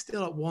 I mean, he's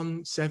still at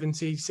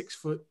 170,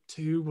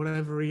 6'2",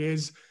 whatever he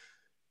is.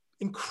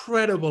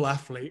 Incredible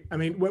athlete. I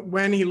mean,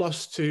 when he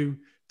lost to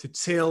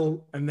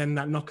Till, and then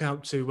that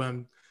knockout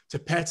to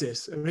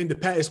Pettis, I mean, the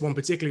Pettis one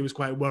particularly was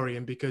quite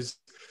worrying, because,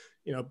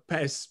 you know,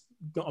 Pettis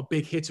not a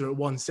big hitter at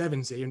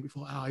 170, and we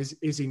thought,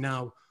 is he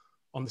now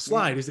on the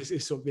slide? Is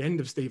this sort of the end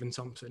of Stephen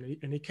Thompson?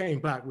 And he came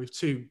back with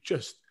two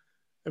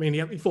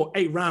he fought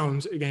 8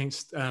 rounds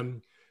against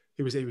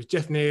it was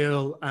Jeff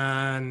Neal,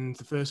 and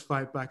the first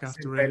fight back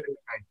after it.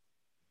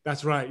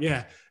 That's right,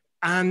 yeah.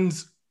 And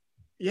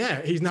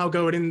yeah, he's now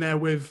going in there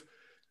with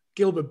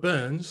Gilbert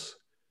Burns,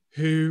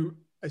 who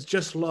has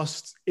just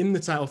lost in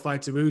the title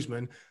fight to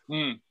Usman.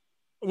 And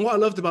what I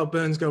loved about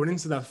Burns going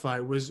into that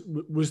fight was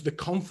the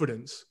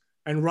confidence.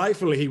 And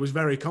rightfully, he was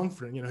very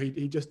confident. You know,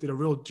 he just did a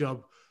real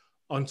job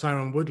on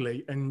Tyron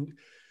Woodley. And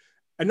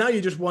now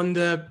you just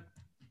wonder,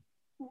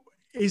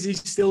 is he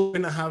still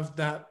going to have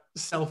that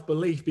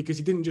self-belief? Because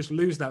he didn't just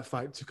lose that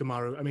fight to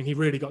Kamaru. I mean, he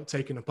really got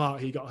taken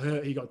apart. He got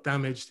hurt. He got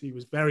damaged. He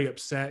was very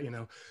upset. You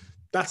know,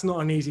 that's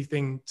not an easy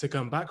thing to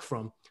come back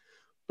from.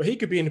 But he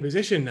could be in a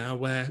position now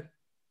where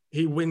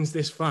he wins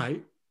this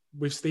fight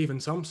with Stephen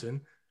Thompson,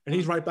 and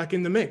he's right back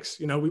in the mix.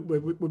 You know,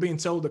 we're being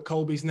told that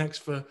Colby's next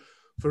for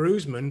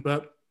Usman,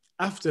 but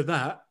after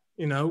that,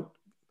 you know,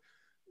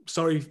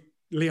 sorry,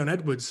 Leon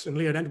Edwards and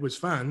Leon Edwards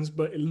fans,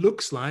 but it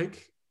looks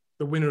like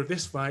the winner of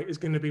this fight is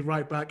going to be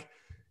right back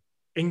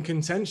in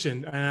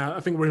contention. I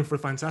think we're in for a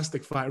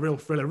fantastic fight, a real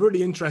thriller,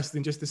 really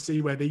interesting just to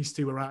see where these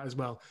two are at as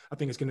well. I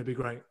think it's going to be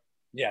great.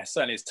 Yeah,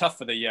 certainly. It's tough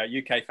for the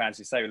UK fans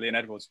to say with Leon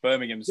Edwards,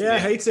 Birmingham's. Yeah,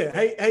 hate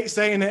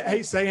saying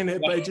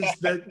it, but it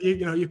just that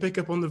you pick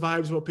up on the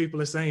vibes what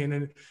people are saying,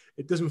 and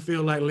it doesn't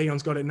feel like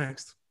Leon's got it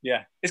next.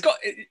 Yeah, it's got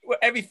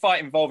every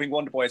fight involving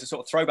Wonderboy is a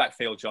sort of throwback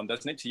feel, John,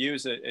 doesn't it, to you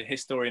as a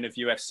historian of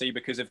UFC,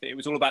 because it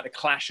was all about the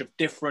clash of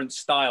different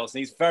styles, and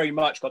he's very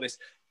much got this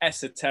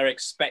esoteric,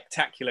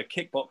 spectacular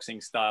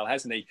kickboxing style,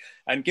 hasn't he?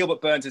 And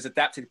Gilbert Burns has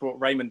adapted, brought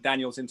Raymond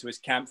Daniels into his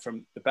camp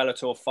from the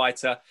Bellator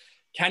fighter.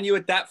 Can you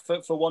adapt for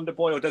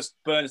Wonderboy, or does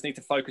Burns need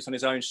to focus on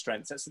his own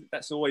strengths?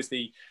 That's always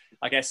the,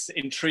 I guess,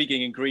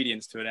 intriguing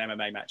ingredients to an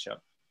MMA matchup.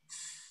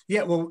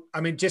 Yeah, well,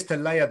 I mean, just to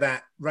layer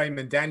that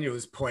Raymond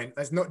Daniels point,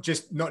 that's not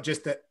just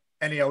that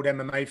any old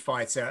MMA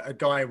fighter, a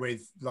guy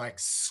with like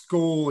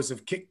scores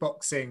of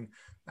kickboxing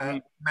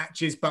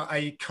matches, but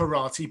a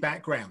karate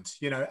background,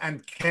 you know,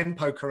 and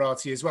Kenpo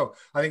karate as well.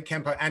 I think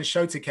Kenpo and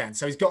Shotokan.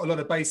 So he's got a lot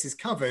of bases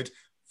covered,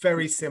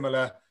 very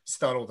similar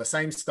style, or the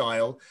same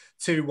style,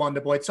 to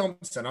Wonderboy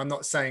Thompson. I'm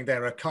not saying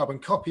they're a carbon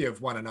copy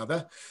of one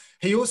another.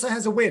 He also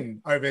has a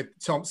win over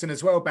Thompson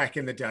as well back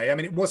in the day. I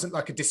mean, it wasn't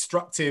like a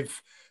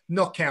destructive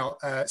knockout.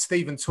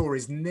 Stephen tore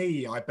his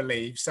knee, I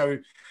believe. So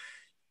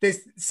there's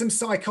some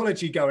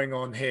psychology going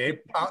on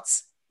here, but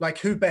like,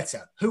 who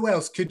better? Who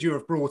else could you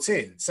have brought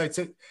in? So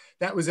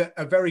that was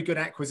a very good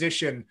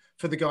acquisition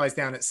for the guys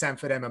down at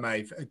Sanford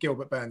MMA, at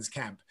Gilbert Burns'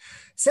 camp.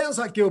 Sounds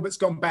like Gilbert's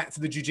gone back to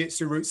the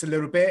jiu-jitsu roots a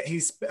little bit.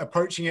 He's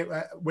approaching it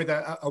with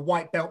a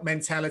white belt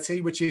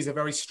mentality, which is a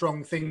very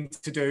strong thing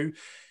to do.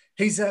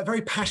 He's a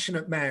very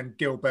passionate man,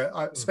 Gilbert.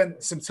 I've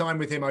spent some time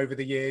with him over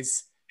the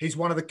years. He's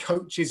one of the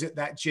coaches at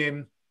that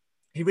gym.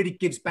 He really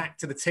gives back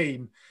to the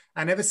team.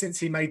 And ever since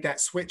he made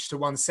that switch to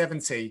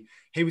 170,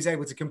 he was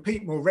able to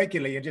compete more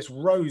regularly and just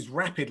rose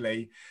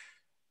rapidly.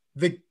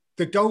 The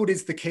gold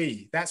is the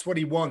key. That's what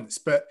he wants.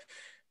 But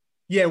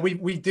yeah,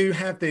 we do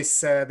have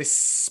this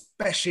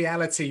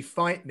speciality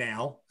fight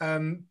now.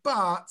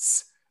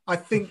 But I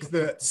think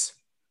that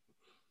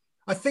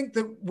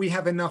we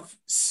have enough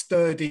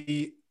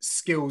sturdy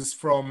skills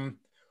from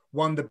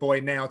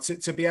Wonderboy now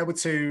to be able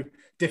to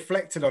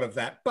deflect a lot of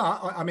that.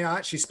 But I mean, I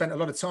actually spent a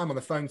lot of time on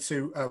the phone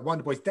to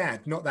Wonderboy's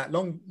dad not that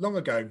long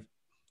ago,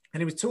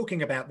 and he was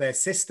talking about their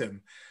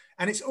system,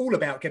 and it's all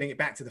about getting it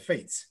back to the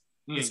feet.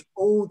 It's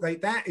all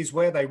that is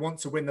where they want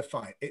to win the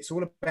fight. It's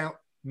all about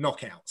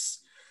knockouts.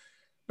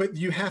 But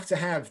you have to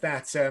have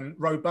that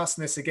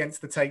robustness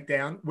against the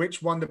takedown,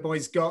 which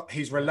Wonderboy's got.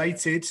 He's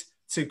related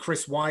to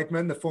Chris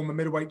Weidman, the former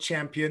middleweight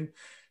champion.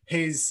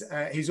 He's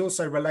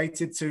also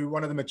related to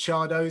one of the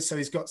Machados, so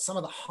he's got some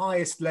of the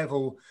highest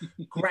level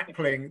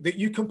grappling that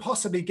you can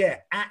possibly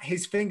get at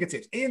his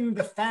fingertips in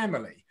the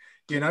family.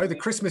 You know, the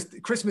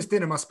Christmas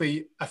dinner must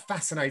be a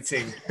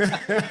fascinating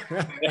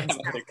in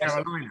South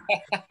Carolina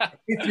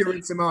if you're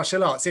into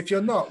martial arts. If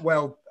you're not,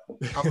 well,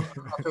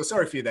 I feel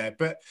sorry for you there.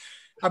 But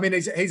I mean,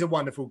 he's a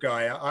wonderful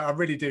guy. I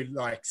really do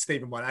like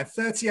Stephen Wonder. At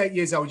 38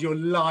 years old, you're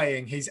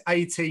lying. He's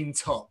 18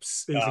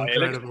 tops. He's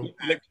incredible.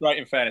 It looks great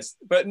in fairness.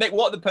 But Nick,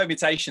 what are the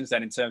permutations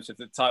then in terms of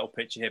the title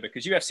picture here?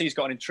 Because UFC's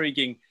got an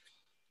intriguing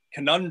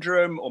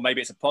conundrum, or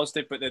maybe it's a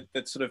positive, but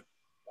the sort of,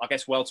 I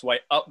guess,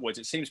 welterweight upwards,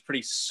 it seems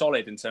pretty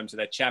solid in terms of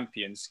their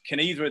champions. Can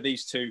either of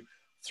these two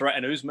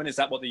threaten Usman? Is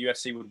that what the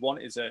UFC would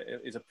want? Is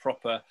a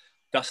proper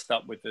dust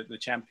up with the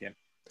champion?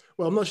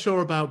 Well, I'm not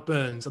sure about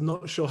Burns. I'm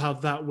not sure how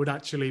that would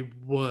actually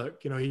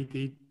work. You know,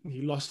 he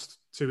lost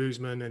to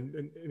Usman and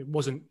it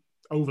wasn't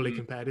overly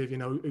competitive. You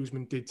know,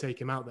 Usman did take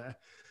him out there.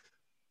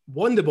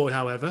 Wonderboy,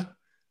 however,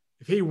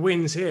 if he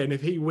wins here and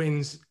if he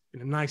wins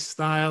in a nice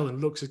style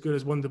and looks as good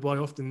as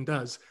Wonderboy often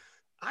does,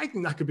 I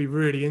think that could be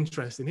really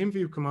interesting. Him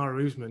vs.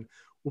 Kamaru Usman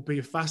would be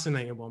a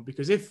fascinating one,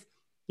 because if,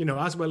 you know,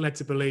 as we're led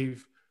to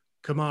believe,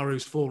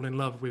 Kamaru's fallen in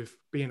love with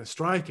being a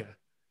striker,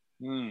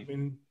 I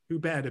mean, who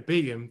better to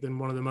beat him than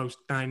one of the most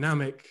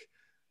dynamic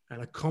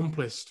and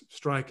accomplished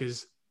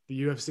strikers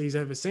the UFC's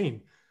ever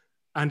seen?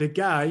 And a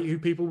guy who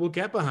people will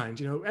get behind.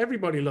 You know,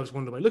 everybody loves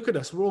Wonderboy. Look at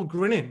us, we're all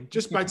grinning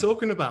just by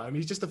talking about him.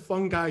 He's just a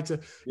fun guy to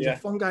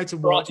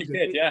watch.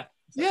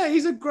 Yeah,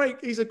 he's a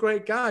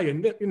great guy.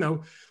 And you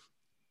know,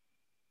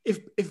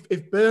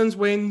 if Burns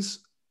wins,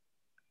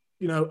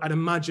 you know, I'd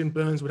imagine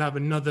Burns would have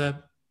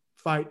another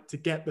fight to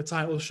get the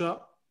title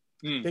shot.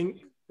 I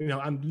think, you know,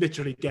 I'm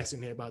literally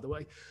guessing here, by the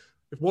way.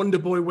 If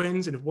Wonderboy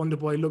wins and if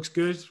Wonderboy looks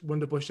good,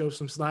 Wonderboy shows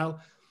some style,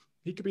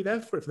 he could be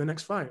there for it for the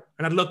next fight.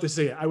 And I'd love to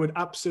see it. I would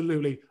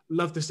absolutely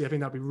love to see it. I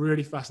think that'd be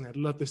really fascinating.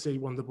 I'd love to see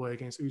Wonderboy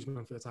against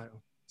Usman for the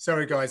title.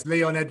 Sorry, guys.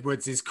 Leon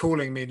Edwards is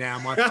calling me now.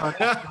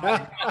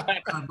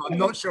 I'm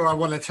not sure I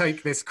want to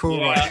take this call.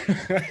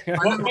 Yeah.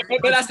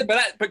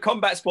 But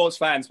combat sports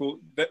fans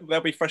they'll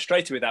be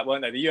frustrated with that,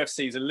 won't they? The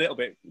UFC is a little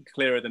bit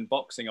clearer than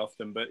boxing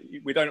often, but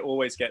we don't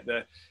always get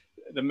the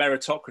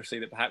meritocracy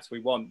that perhaps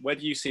we want. Where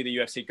do you see the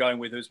UFC going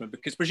with Usman?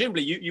 Because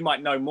presumably you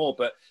might know more,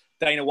 but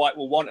Dana White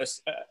will want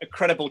a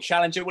credible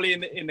challenger, will he,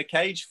 in the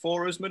cage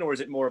for Usman, or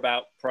is it more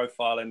about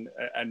profile and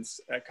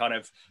kind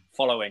of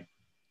following?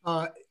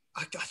 I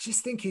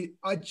just think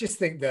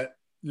that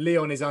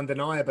Leon is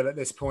undeniable at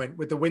this point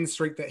with the win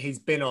streak that he's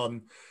been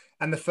on,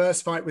 and the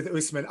first fight with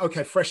Usman.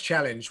 Okay, fresh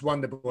challenge,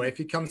 Wonderboy. If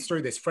he comes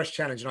through this, fresh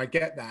challenge, and I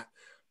get that,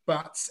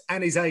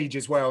 and his age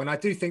as well. And I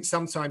do think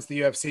sometimes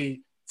the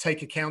UFC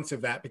take account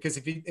of that, because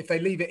if they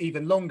leave it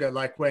even longer,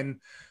 like when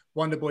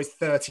Wonderboy's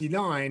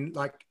 39,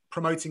 like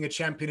promoting a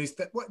champion who's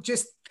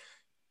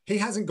he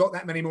hasn't got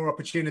that many more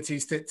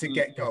opportunities to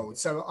get gold.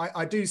 So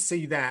I do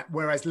see that,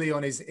 whereas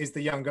Leon is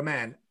the younger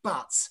man.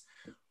 But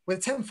with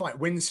a 10-fight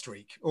win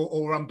streak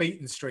or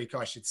unbeaten streak,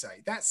 I should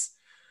say,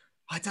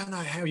 I don't know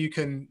how you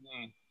can.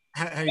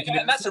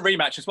 And that's a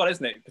rematch as well,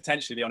 isn't it?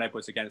 Potentially Leon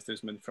Edwards against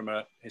Usman from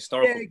a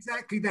historical. Yeah,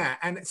 exactly that.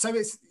 And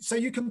so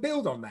you can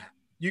build on that.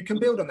 You can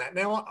build on that.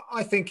 Now,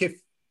 I think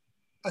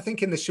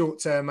in the short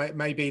term,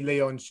 maybe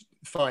Leon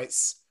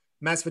fights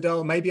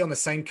Masvidal, maybe on the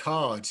same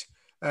card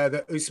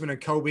that Usman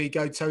and Colby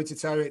go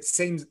toe-to-toe. It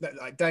seems that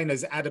like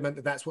Dana's adamant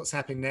that that's what's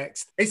happening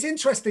next. It's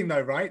interesting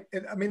though, right?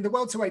 I mean, the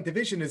welterweight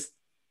division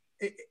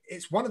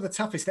it's one of the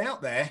toughest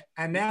out there.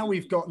 And now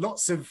we've got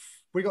lots of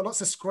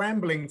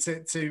scrambling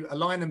to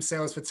align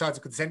themselves for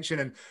title contention.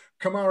 And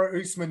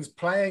Kamaru Usman's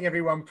playing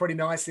everyone pretty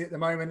nicely at the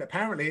moment.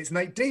 Apparently it's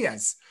Nate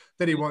Diaz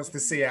that he wants to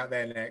see out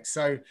there next.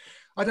 So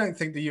I don't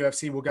think the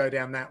UFC will go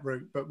down that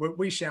route, but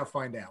we shall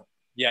find out.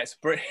 Yeah,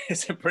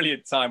 it's a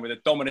brilliant time with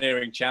a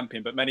domineering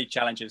champion, but many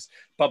challenges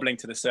bubbling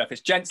to the surface.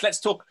 Gents, let's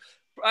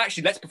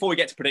before we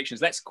get to predictions,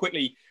 let's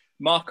quickly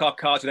mark our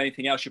cards with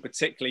anything else you're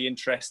particularly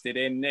interested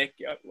in. Nick,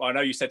 I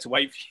know you said to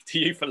wait to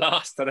you for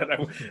last. I don't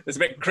know. It's a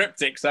bit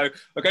cryptic. So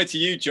I'll go to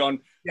you, John.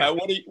 Yeah.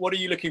 What are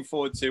you looking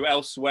forward to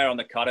elsewhere on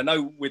the card? I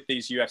know with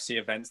these UFC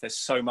events, there's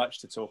so much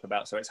to talk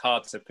about, so it's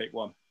hard to pick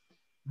one.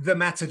 The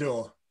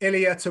Matador,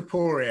 Ilia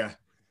Topuria.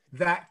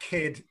 That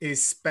kid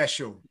is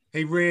special.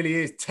 He really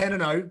is.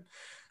 10-0.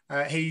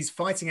 He's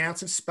fighting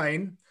out of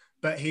Spain,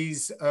 but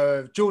he's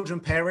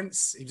Georgian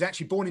parents. He was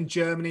actually born in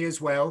Germany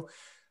as well.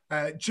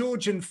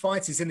 Georgian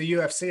fighters in the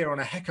UFC are on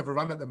a heck of a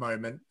run at the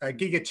moment.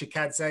 Giga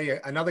Chikadze,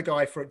 another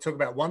guy talk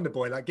about Wonder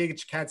Boy. Like Giga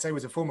Chikadze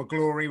was a former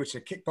Glory, which is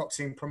a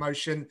kickboxing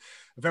promotion,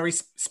 a very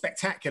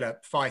spectacular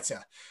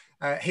fighter.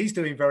 He's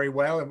doing very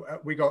well. And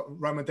we got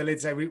Roman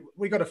Dolidze.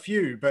 We got a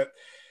few, but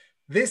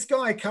this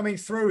guy coming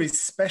through is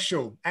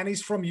special. And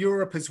he's from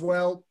Europe as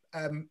well.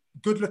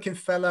 Good looking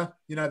fella.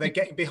 You know, they're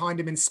getting behind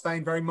him in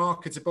Spain, very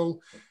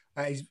marketable.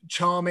 He's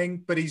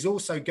charming, but he's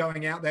also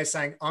going out there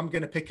saying, I'm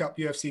going to pick up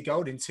UFC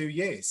gold in 2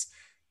 years.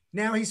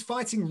 Now he's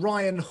fighting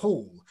Ryan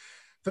Hall.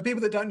 For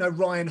people that don't know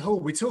Ryan Hall,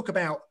 we talk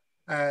about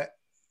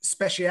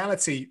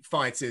speciality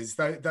fighters,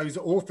 those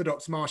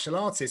orthodox martial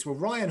artists. Well,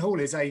 Ryan Hall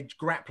is a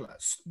grappler.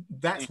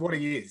 That's what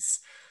he is.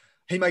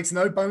 He makes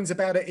no bones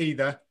about it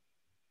either,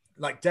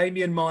 like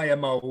Damian Maia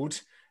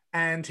mold.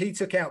 And he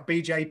took out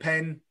BJ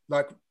Penn,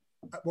 like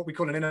what we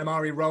call an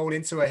Inamari roll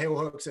into a heel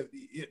hook. So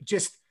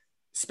just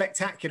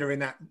spectacular in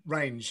that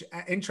range.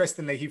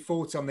 Interestingly, he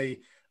fought on the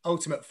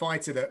Ultimate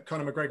Fighter that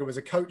Conor McGregor was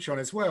a coach on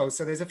as well.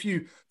 So there's a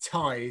few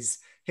ties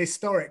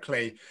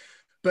historically.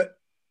 But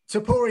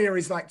Topuria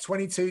is like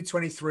 22,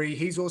 23.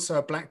 He's also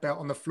a black belt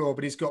on the floor,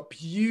 but he's got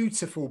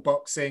beautiful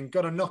boxing,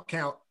 got a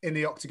knockout in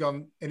the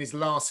octagon in his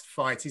last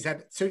fight. He's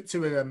had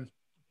two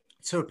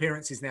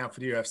appearances now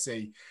for the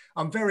UFC.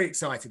 I'm very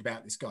excited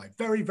about this guy.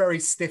 Very, very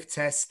stiff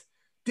test.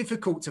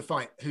 Difficult to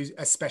fight, who's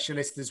a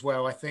specialist as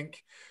well, I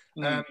think.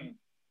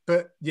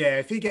 But yeah,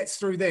 if he gets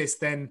through this,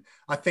 then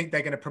I think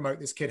they're going to promote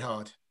this kid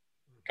hard.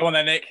 Come on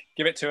then, Nick.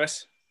 Give it to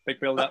us. Big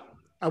build up.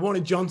 I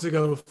wanted John to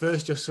go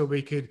first just so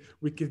we could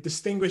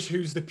distinguish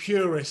who's the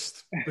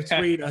purist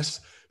between us,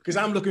 because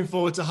I'm looking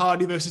forward to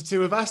Hardy versus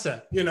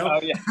Tuivasa. You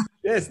know,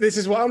 Yes, this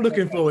is what I'm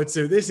looking forward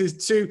to. This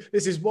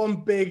is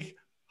one big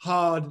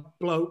hard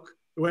bloke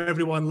who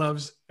everyone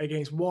loves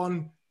against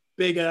one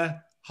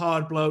bigger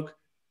hard bloke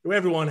who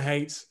everyone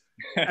hates,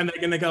 and they're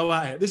going to go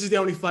at it. This is the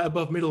only fight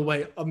above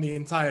middleweight on the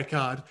entire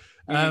card.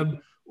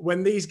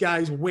 When these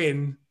guys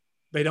win,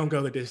 they don't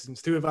go the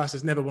distance.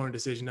 Tuivasa's never won a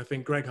decision. I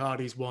think Greg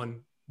Hardy's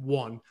won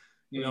one.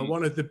 You know,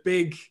 one of the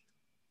big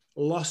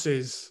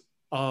losses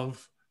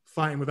of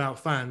fighting without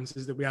fans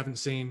is that we haven't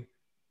seen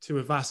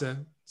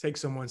Tuivasa take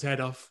someone's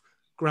head off,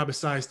 grab a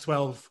size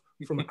 12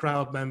 from a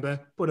crowd member,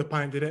 put a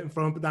pint in it and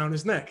throw him down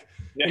his neck.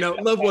 You know,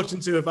 love watching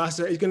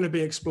Tuivasa. He's going to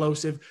be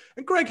explosive.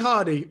 And Greg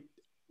Hardy,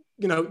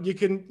 you know, you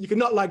can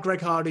not like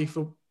Greg Hardy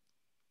for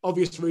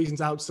obvious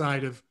reasons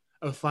outside of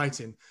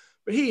fighting,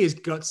 but he is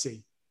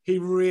gutsy. He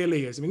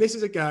really is. I mean, this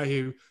is a guy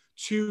who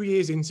 2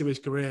 years into his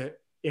career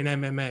in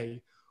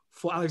MMA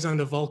fought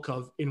Alexander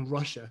Volkov in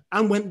Russia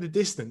and went the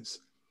distance.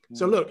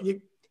 So look,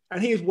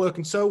 and he is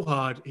working so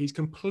hard. He's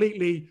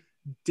completely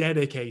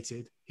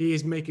dedicated. He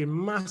is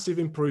making massive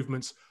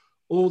improvements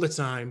all the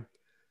time.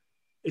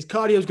 His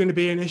cardio is going to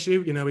be an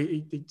issue. You know,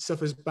 he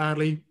suffers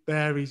badly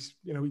there. He's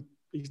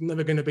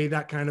never going to be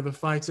that kind of a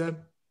fighter.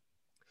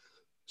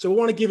 So I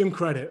want to give him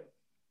credit.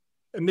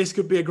 And this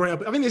could be I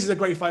think this is a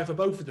great fight for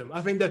both of them.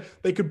 I think that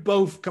they could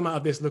both come out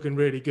of this looking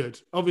really good.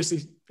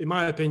 Obviously, in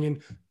my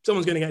opinion,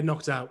 someone's going to get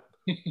knocked out.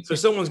 So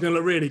someone's going to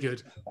look really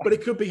good. But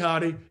it could be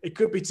Hardy. It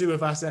could be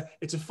Tuivasa.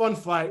 It's a fun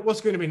fight. What's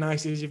going to be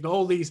nice is you've got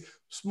all these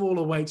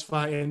smaller weights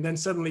fighting, and then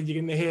suddenly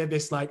you're going to hear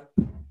this like...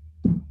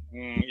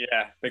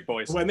 big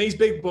boys. When these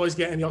big boys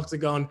get in the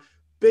octagon,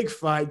 big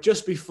fight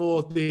just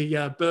before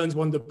the Burns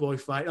Wonder Boy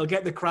fight. It'll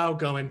get the crowd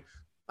going.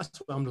 That's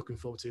what I'm looking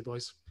forward to,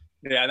 boys.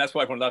 Yeah, and that's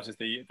what everyone loves is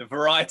the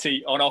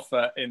variety on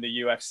offer in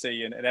the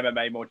UFC and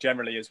MMA more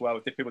generally as well,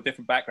 with people with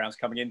different backgrounds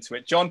coming into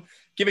it. John,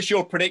 give us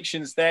your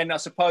predictions then. I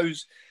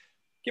suppose,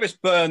 give us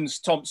Burns,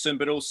 Thompson,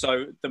 but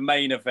also the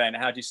main event.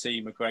 How do you see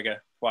McGregor,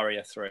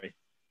 Poirier 3?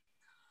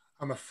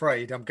 I'm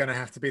afraid I'm going to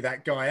have to be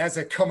that guy. As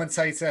a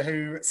commentator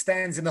who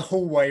stands in the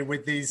hallway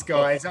with these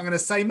guys, I'm going to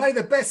say, may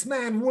the best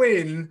man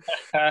win.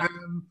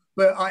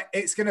 But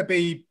it's going to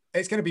be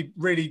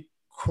really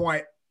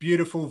quite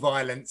beautiful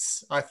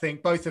violence. I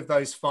think both of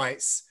those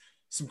fights,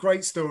 some great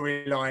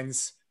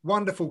storylines,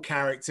 wonderful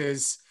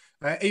characters,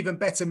 even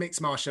better mixed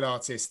martial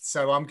artists.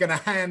 So I'm going to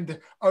hand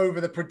over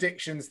the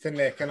predictions to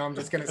Nick, and I'm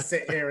just going to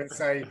sit here and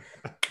say,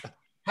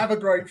 have a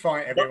great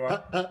fight, everyone.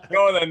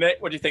 Go on then, Nick.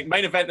 What do you think?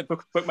 Main event, the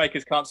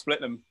bookmakers can't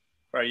split them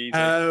very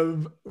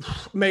easily.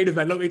 Main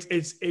event, look, it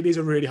is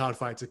a really hard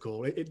fight to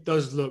call. It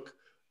does look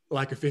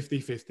like a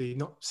 50-50,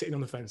 not sitting on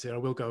the fence here. I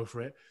will go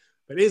for it.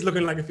 But it is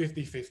looking like a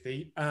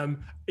 50-50.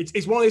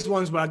 It's one of these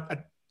ones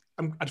where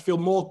I'd feel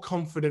more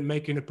confident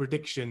making a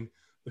prediction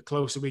the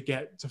closer we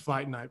get to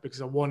fight night,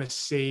 because I want to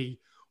see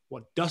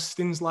what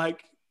Dustin's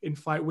like in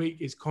fight week.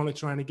 Is Conor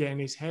trying to get in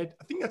his head?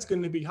 I think that's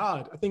going to be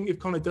hard. I think if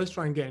Conor does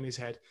try and get in his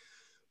head,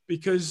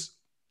 because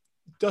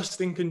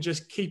Dustin can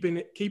just keep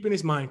in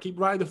his mind, keep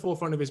right at the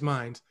forefront of his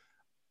mind.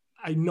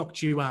 I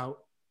knocked you out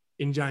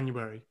in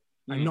January.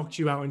 I knocked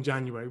you out in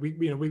January.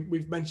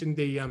 We've mentioned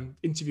the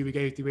interview we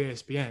gave to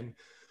ESPN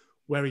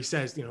where he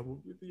says,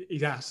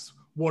 he's asked,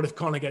 what if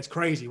Conor gets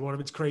crazy? What if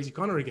it's crazy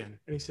Conor again?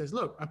 And he says,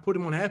 look, I put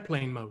him on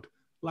airplane mode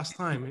last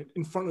time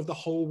in front of the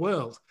whole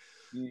world.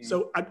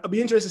 So I'd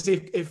be interested to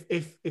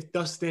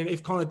see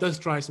if Conor does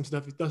try some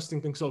stuff, if Dustin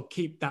can sort of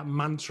keep that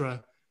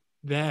mantra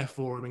there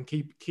for him and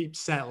keep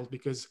settled,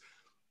 because,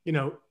 in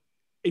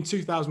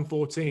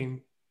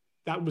 2014,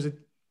 that was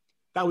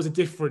a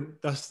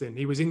different Dustin.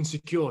 He was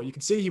insecure. You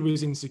could see he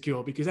was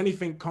insecure because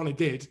anything Conor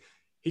did,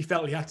 he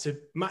felt he had to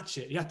match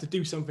it. He had to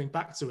do something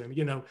back to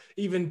him.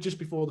 Even just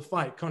before the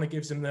fight, Conor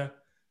gives him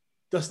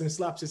Dustin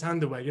slaps his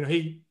hand away.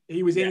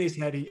 He was in his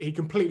head. He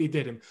completely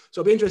did him.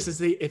 So I'll be interested to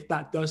see if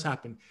that does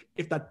happen.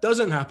 If that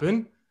doesn't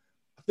happen,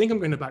 I think I'm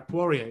going to back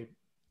Poirier.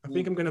 And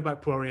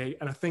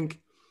I think,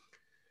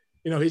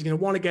 he's going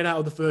to want to get out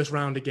of the first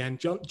round again.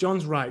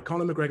 John's right.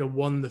 Conor McGregor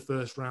won the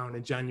first round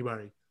in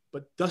January.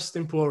 But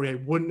Dustin Poirier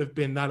wouldn't have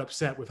been that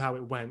upset with how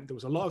it went. There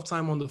was a lot of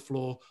time on the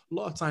floor, a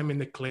lot of time in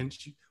the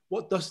clinch.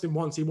 What Dustin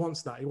wants, he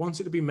wants that. He wants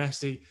it to be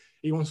messy.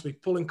 He wants to be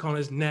pulling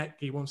Conor's neck.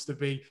 He wants to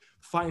be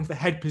fighting for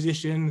head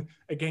position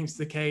against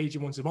the cage. He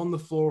wants him on the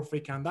floor if he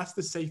can. That's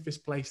the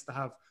safest place to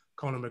have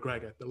Conor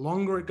McGregor. The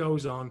longer it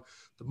goes on,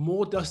 the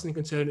more Dustin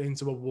can turn it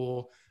into a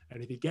war.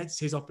 And if he gets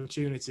his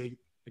opportunity,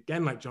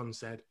 again, like John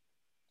said,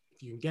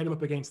 if you can get him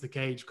up against the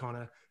cage,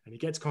 Conor, and he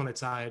gets Conor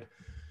tired,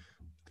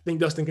 I think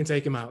Dustin can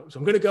take him out. So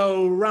I'm going to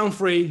go round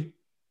 3,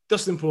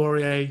 Dustin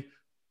Poirier,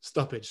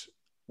 stoppage.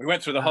 We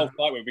went through the whole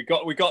fight.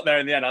 We got there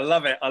in the end. I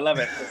love it.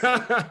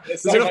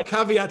 There's enough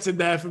caveats in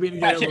there for me to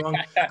get it wrong.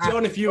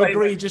 John, if you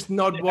agree, just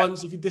nod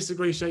once. If you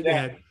disagree, shake your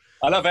head.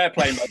 I love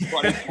airplane mode.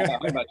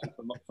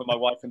 For my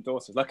wife and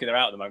daughters. Lucky they're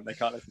out at the moment. They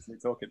can't listen to me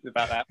talking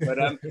about that.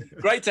 But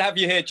great to have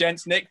you here,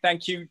 gents. Nick,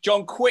 thank you.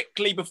 John,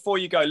 quickly before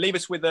you go, leave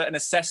us with an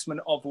assessment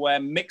of where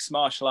mixed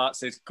martial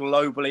arts is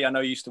globally. I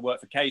know you used to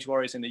work for Cage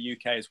Warriors in the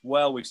UK as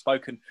well. We've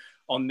spoken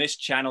on this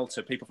channel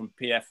to people from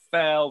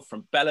PFL,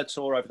 from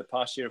Bellator over the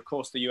past year, of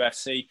course, the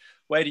UFC.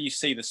 Where do you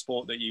see the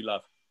sport that you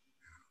love?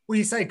 Well,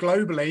 you say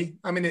globally.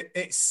 I mean,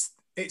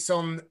 it's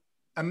on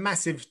a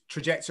massive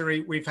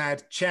trajectory. We've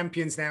had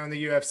champions now in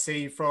the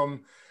UFC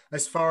from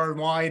as far and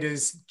wide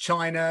as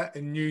China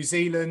and New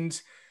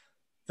Zealand.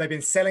 They've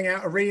been selling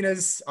out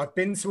arenas. I've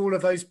been to all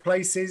of those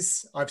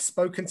places. I've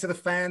spoken to the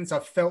fans.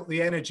 I've felt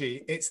the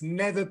energy. It's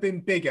never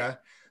been bigger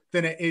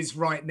than it is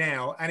right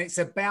now. And it's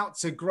about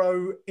to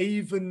grow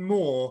even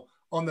more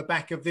on the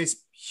back of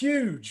this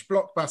huge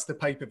blockbuster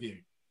pay-per-view.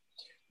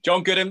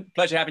 John Gooden,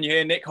 pleasure having you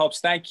here. Nick Hobbs,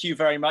 thank you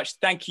very much.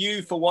 Thank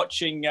you for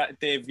watching,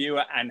 dear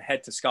viewer, and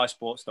head to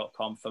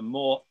skysports.com for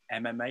more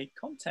MMA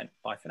content.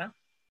 Bye for now.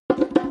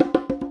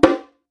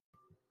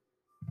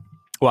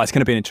 Well, it's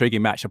going to be an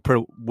intriguing match. I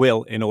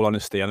will, in all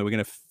honesty, I know we're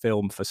going to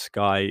film for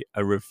Sky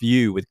a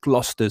review with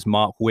Gloucester's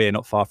Mark Weir,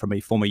 not far from me,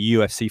 former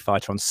UFC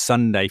fighter, on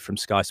Sunday from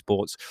Sky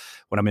Sports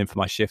when I'm in for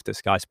my shift at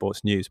Sky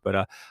Sports News. But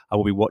I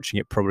will be watching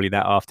it probably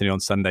that afternoon on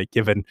Sunday,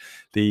 given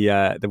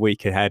the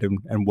week ahead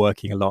and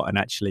working a lot, and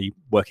actually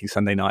working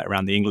Sunday night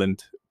around the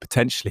England,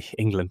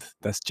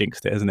 that's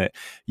jinxed it, isn't it?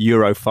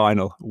 Euro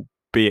final,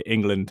 be it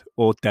England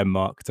or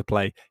Denmark, to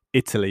play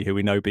Italy, who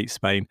we know beat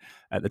Spain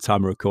at the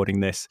time of recording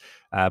this.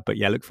 But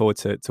yeah, look forward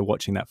to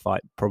watching that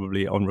fight,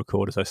 probably on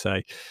record, as I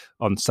say,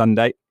 on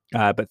Sunday.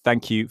 But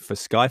thank you for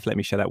Sky for letting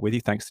me share that with you.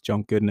 Thanks to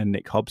John Gooden and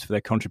Nick Hobbs for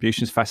their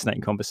contributions.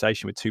 Fascinating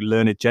conversation with two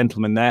learned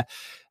gentlemen there.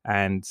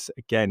 And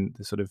again,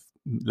 the sort of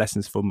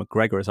lessons for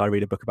McGregor, as I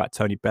read a book about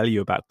Tony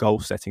Bellew about goal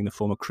setting, the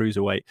former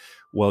cruiserweight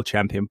world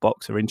champion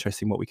boxer.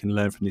 Interesting what we can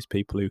learn from these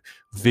people who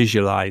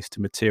visualize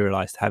to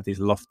materialize, to have these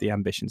lofty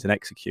ambitions and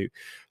execute,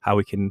 how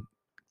we can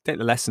take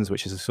the lessons,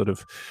 which is a sort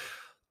of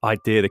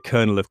idea, the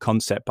kernel of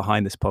concept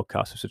behind this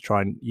podcast, was to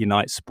try and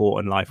unite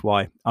sport and life.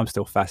 Why I'm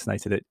still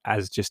fascinated at,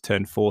 as just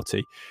turned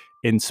 40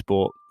 in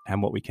sport,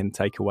 and what we can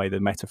take away, the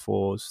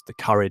metaphors, the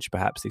courage,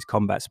 perhaps these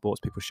combat sports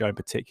people show in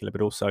particular,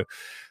 but also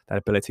that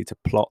ability to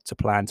plot, to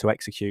plan, to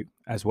execute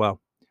as well.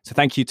 So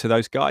thank you to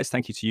those guys.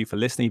 Thank you to you for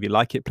listening. If you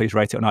like it, please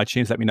rate it on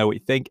iTunes. Let me know what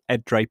you think.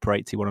 Ed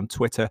Draper81 on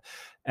Twitter,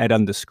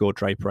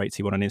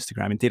 Ed_Draper81 on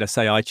Instagram. Indeed, I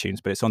say iTunes,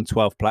 but it's on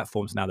 12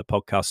 platforms now, the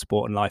podcast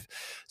Sport and Life.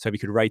 So if you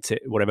could rate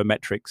it, whatever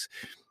metrics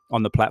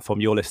on the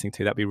platform you're listening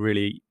to, that'd be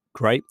really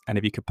great. And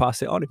if you could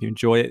pass it on, if you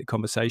enjoy it, the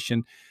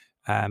conversation,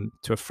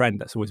 to a friend,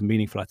 that's always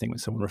meaningful, I think, when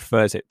someone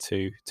refers it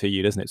to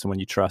you, doesn't it? Someone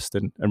you trust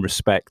and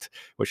respect,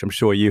 which I'm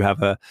sure you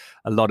have a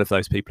lot of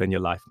those people in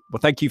your life. Well,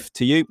 thank you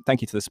to you.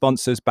 Thank you to the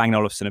sponsors, Bang &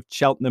 Olufsen of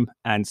Cheltenham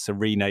and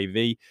Serene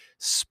AV,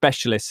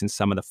 specialists in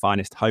some of the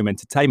finest home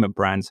entertainment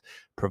brands,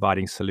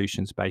 providing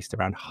solutions based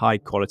around high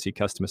quality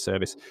customer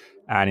service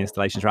and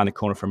installations. Around the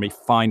corner from me,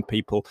 fine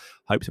people.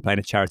 Hope to play in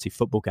a charity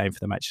football game for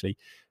them actually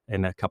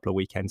in a couple of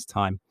weekends'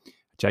 time.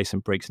 Jason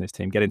Briggs and his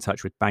team. Get in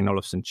touch with Bang &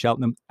 Olufsen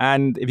Cheltenham.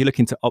 And if you're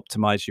looking to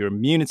optimize your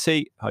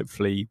immunity,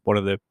 hopefully one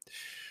of the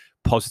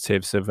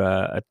positives of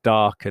a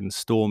dark and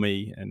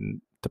stormy and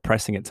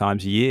depressing at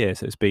times years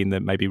has been the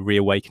maybe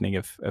reawakening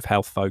of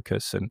health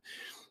focus and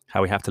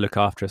how we have to look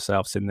after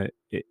ourselves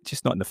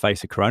just not in the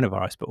face of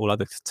coronavirus, but all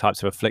other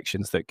types of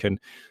afflictions that can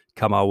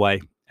come our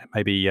way.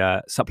 Maybe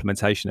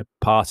supplementation, a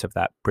part of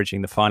that,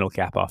 bridging the final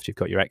gap after you've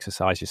got your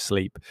exercise, your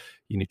sleep,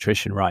 your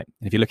nutrition right.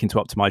 And if you're looking to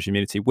optimize your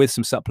immunity with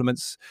some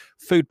supplements,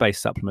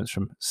 food-based supplements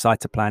from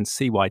Cytoplan,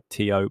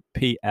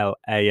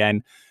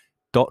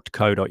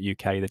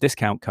 cytoplan.co.uk. The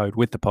discount code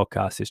with the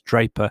podcast is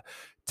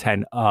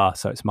Draper10R.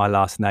 So it's my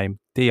last name,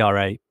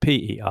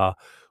 DRAPER,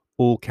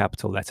 all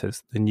capital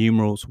letters, the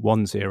numerals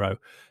 10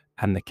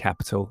 and the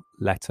capital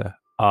letter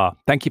R.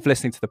 Thank you for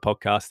listening to the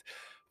podcast.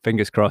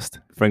 Fingers crossed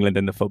for England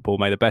in the football.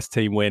 May the best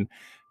team win.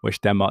 Wish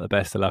Denmark the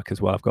best of luck as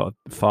well. I've got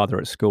a father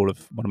at school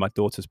of one of my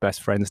daughter's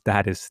best friends.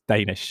 Dad is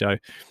Danish, so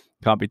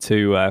can't be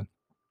too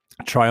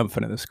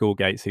triumphant at the school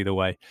gates either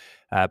way.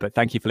 But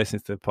thank you for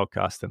listening to the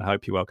podcast, and I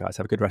hope you're well, guys.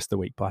 Have a good rest of the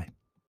week. Bye.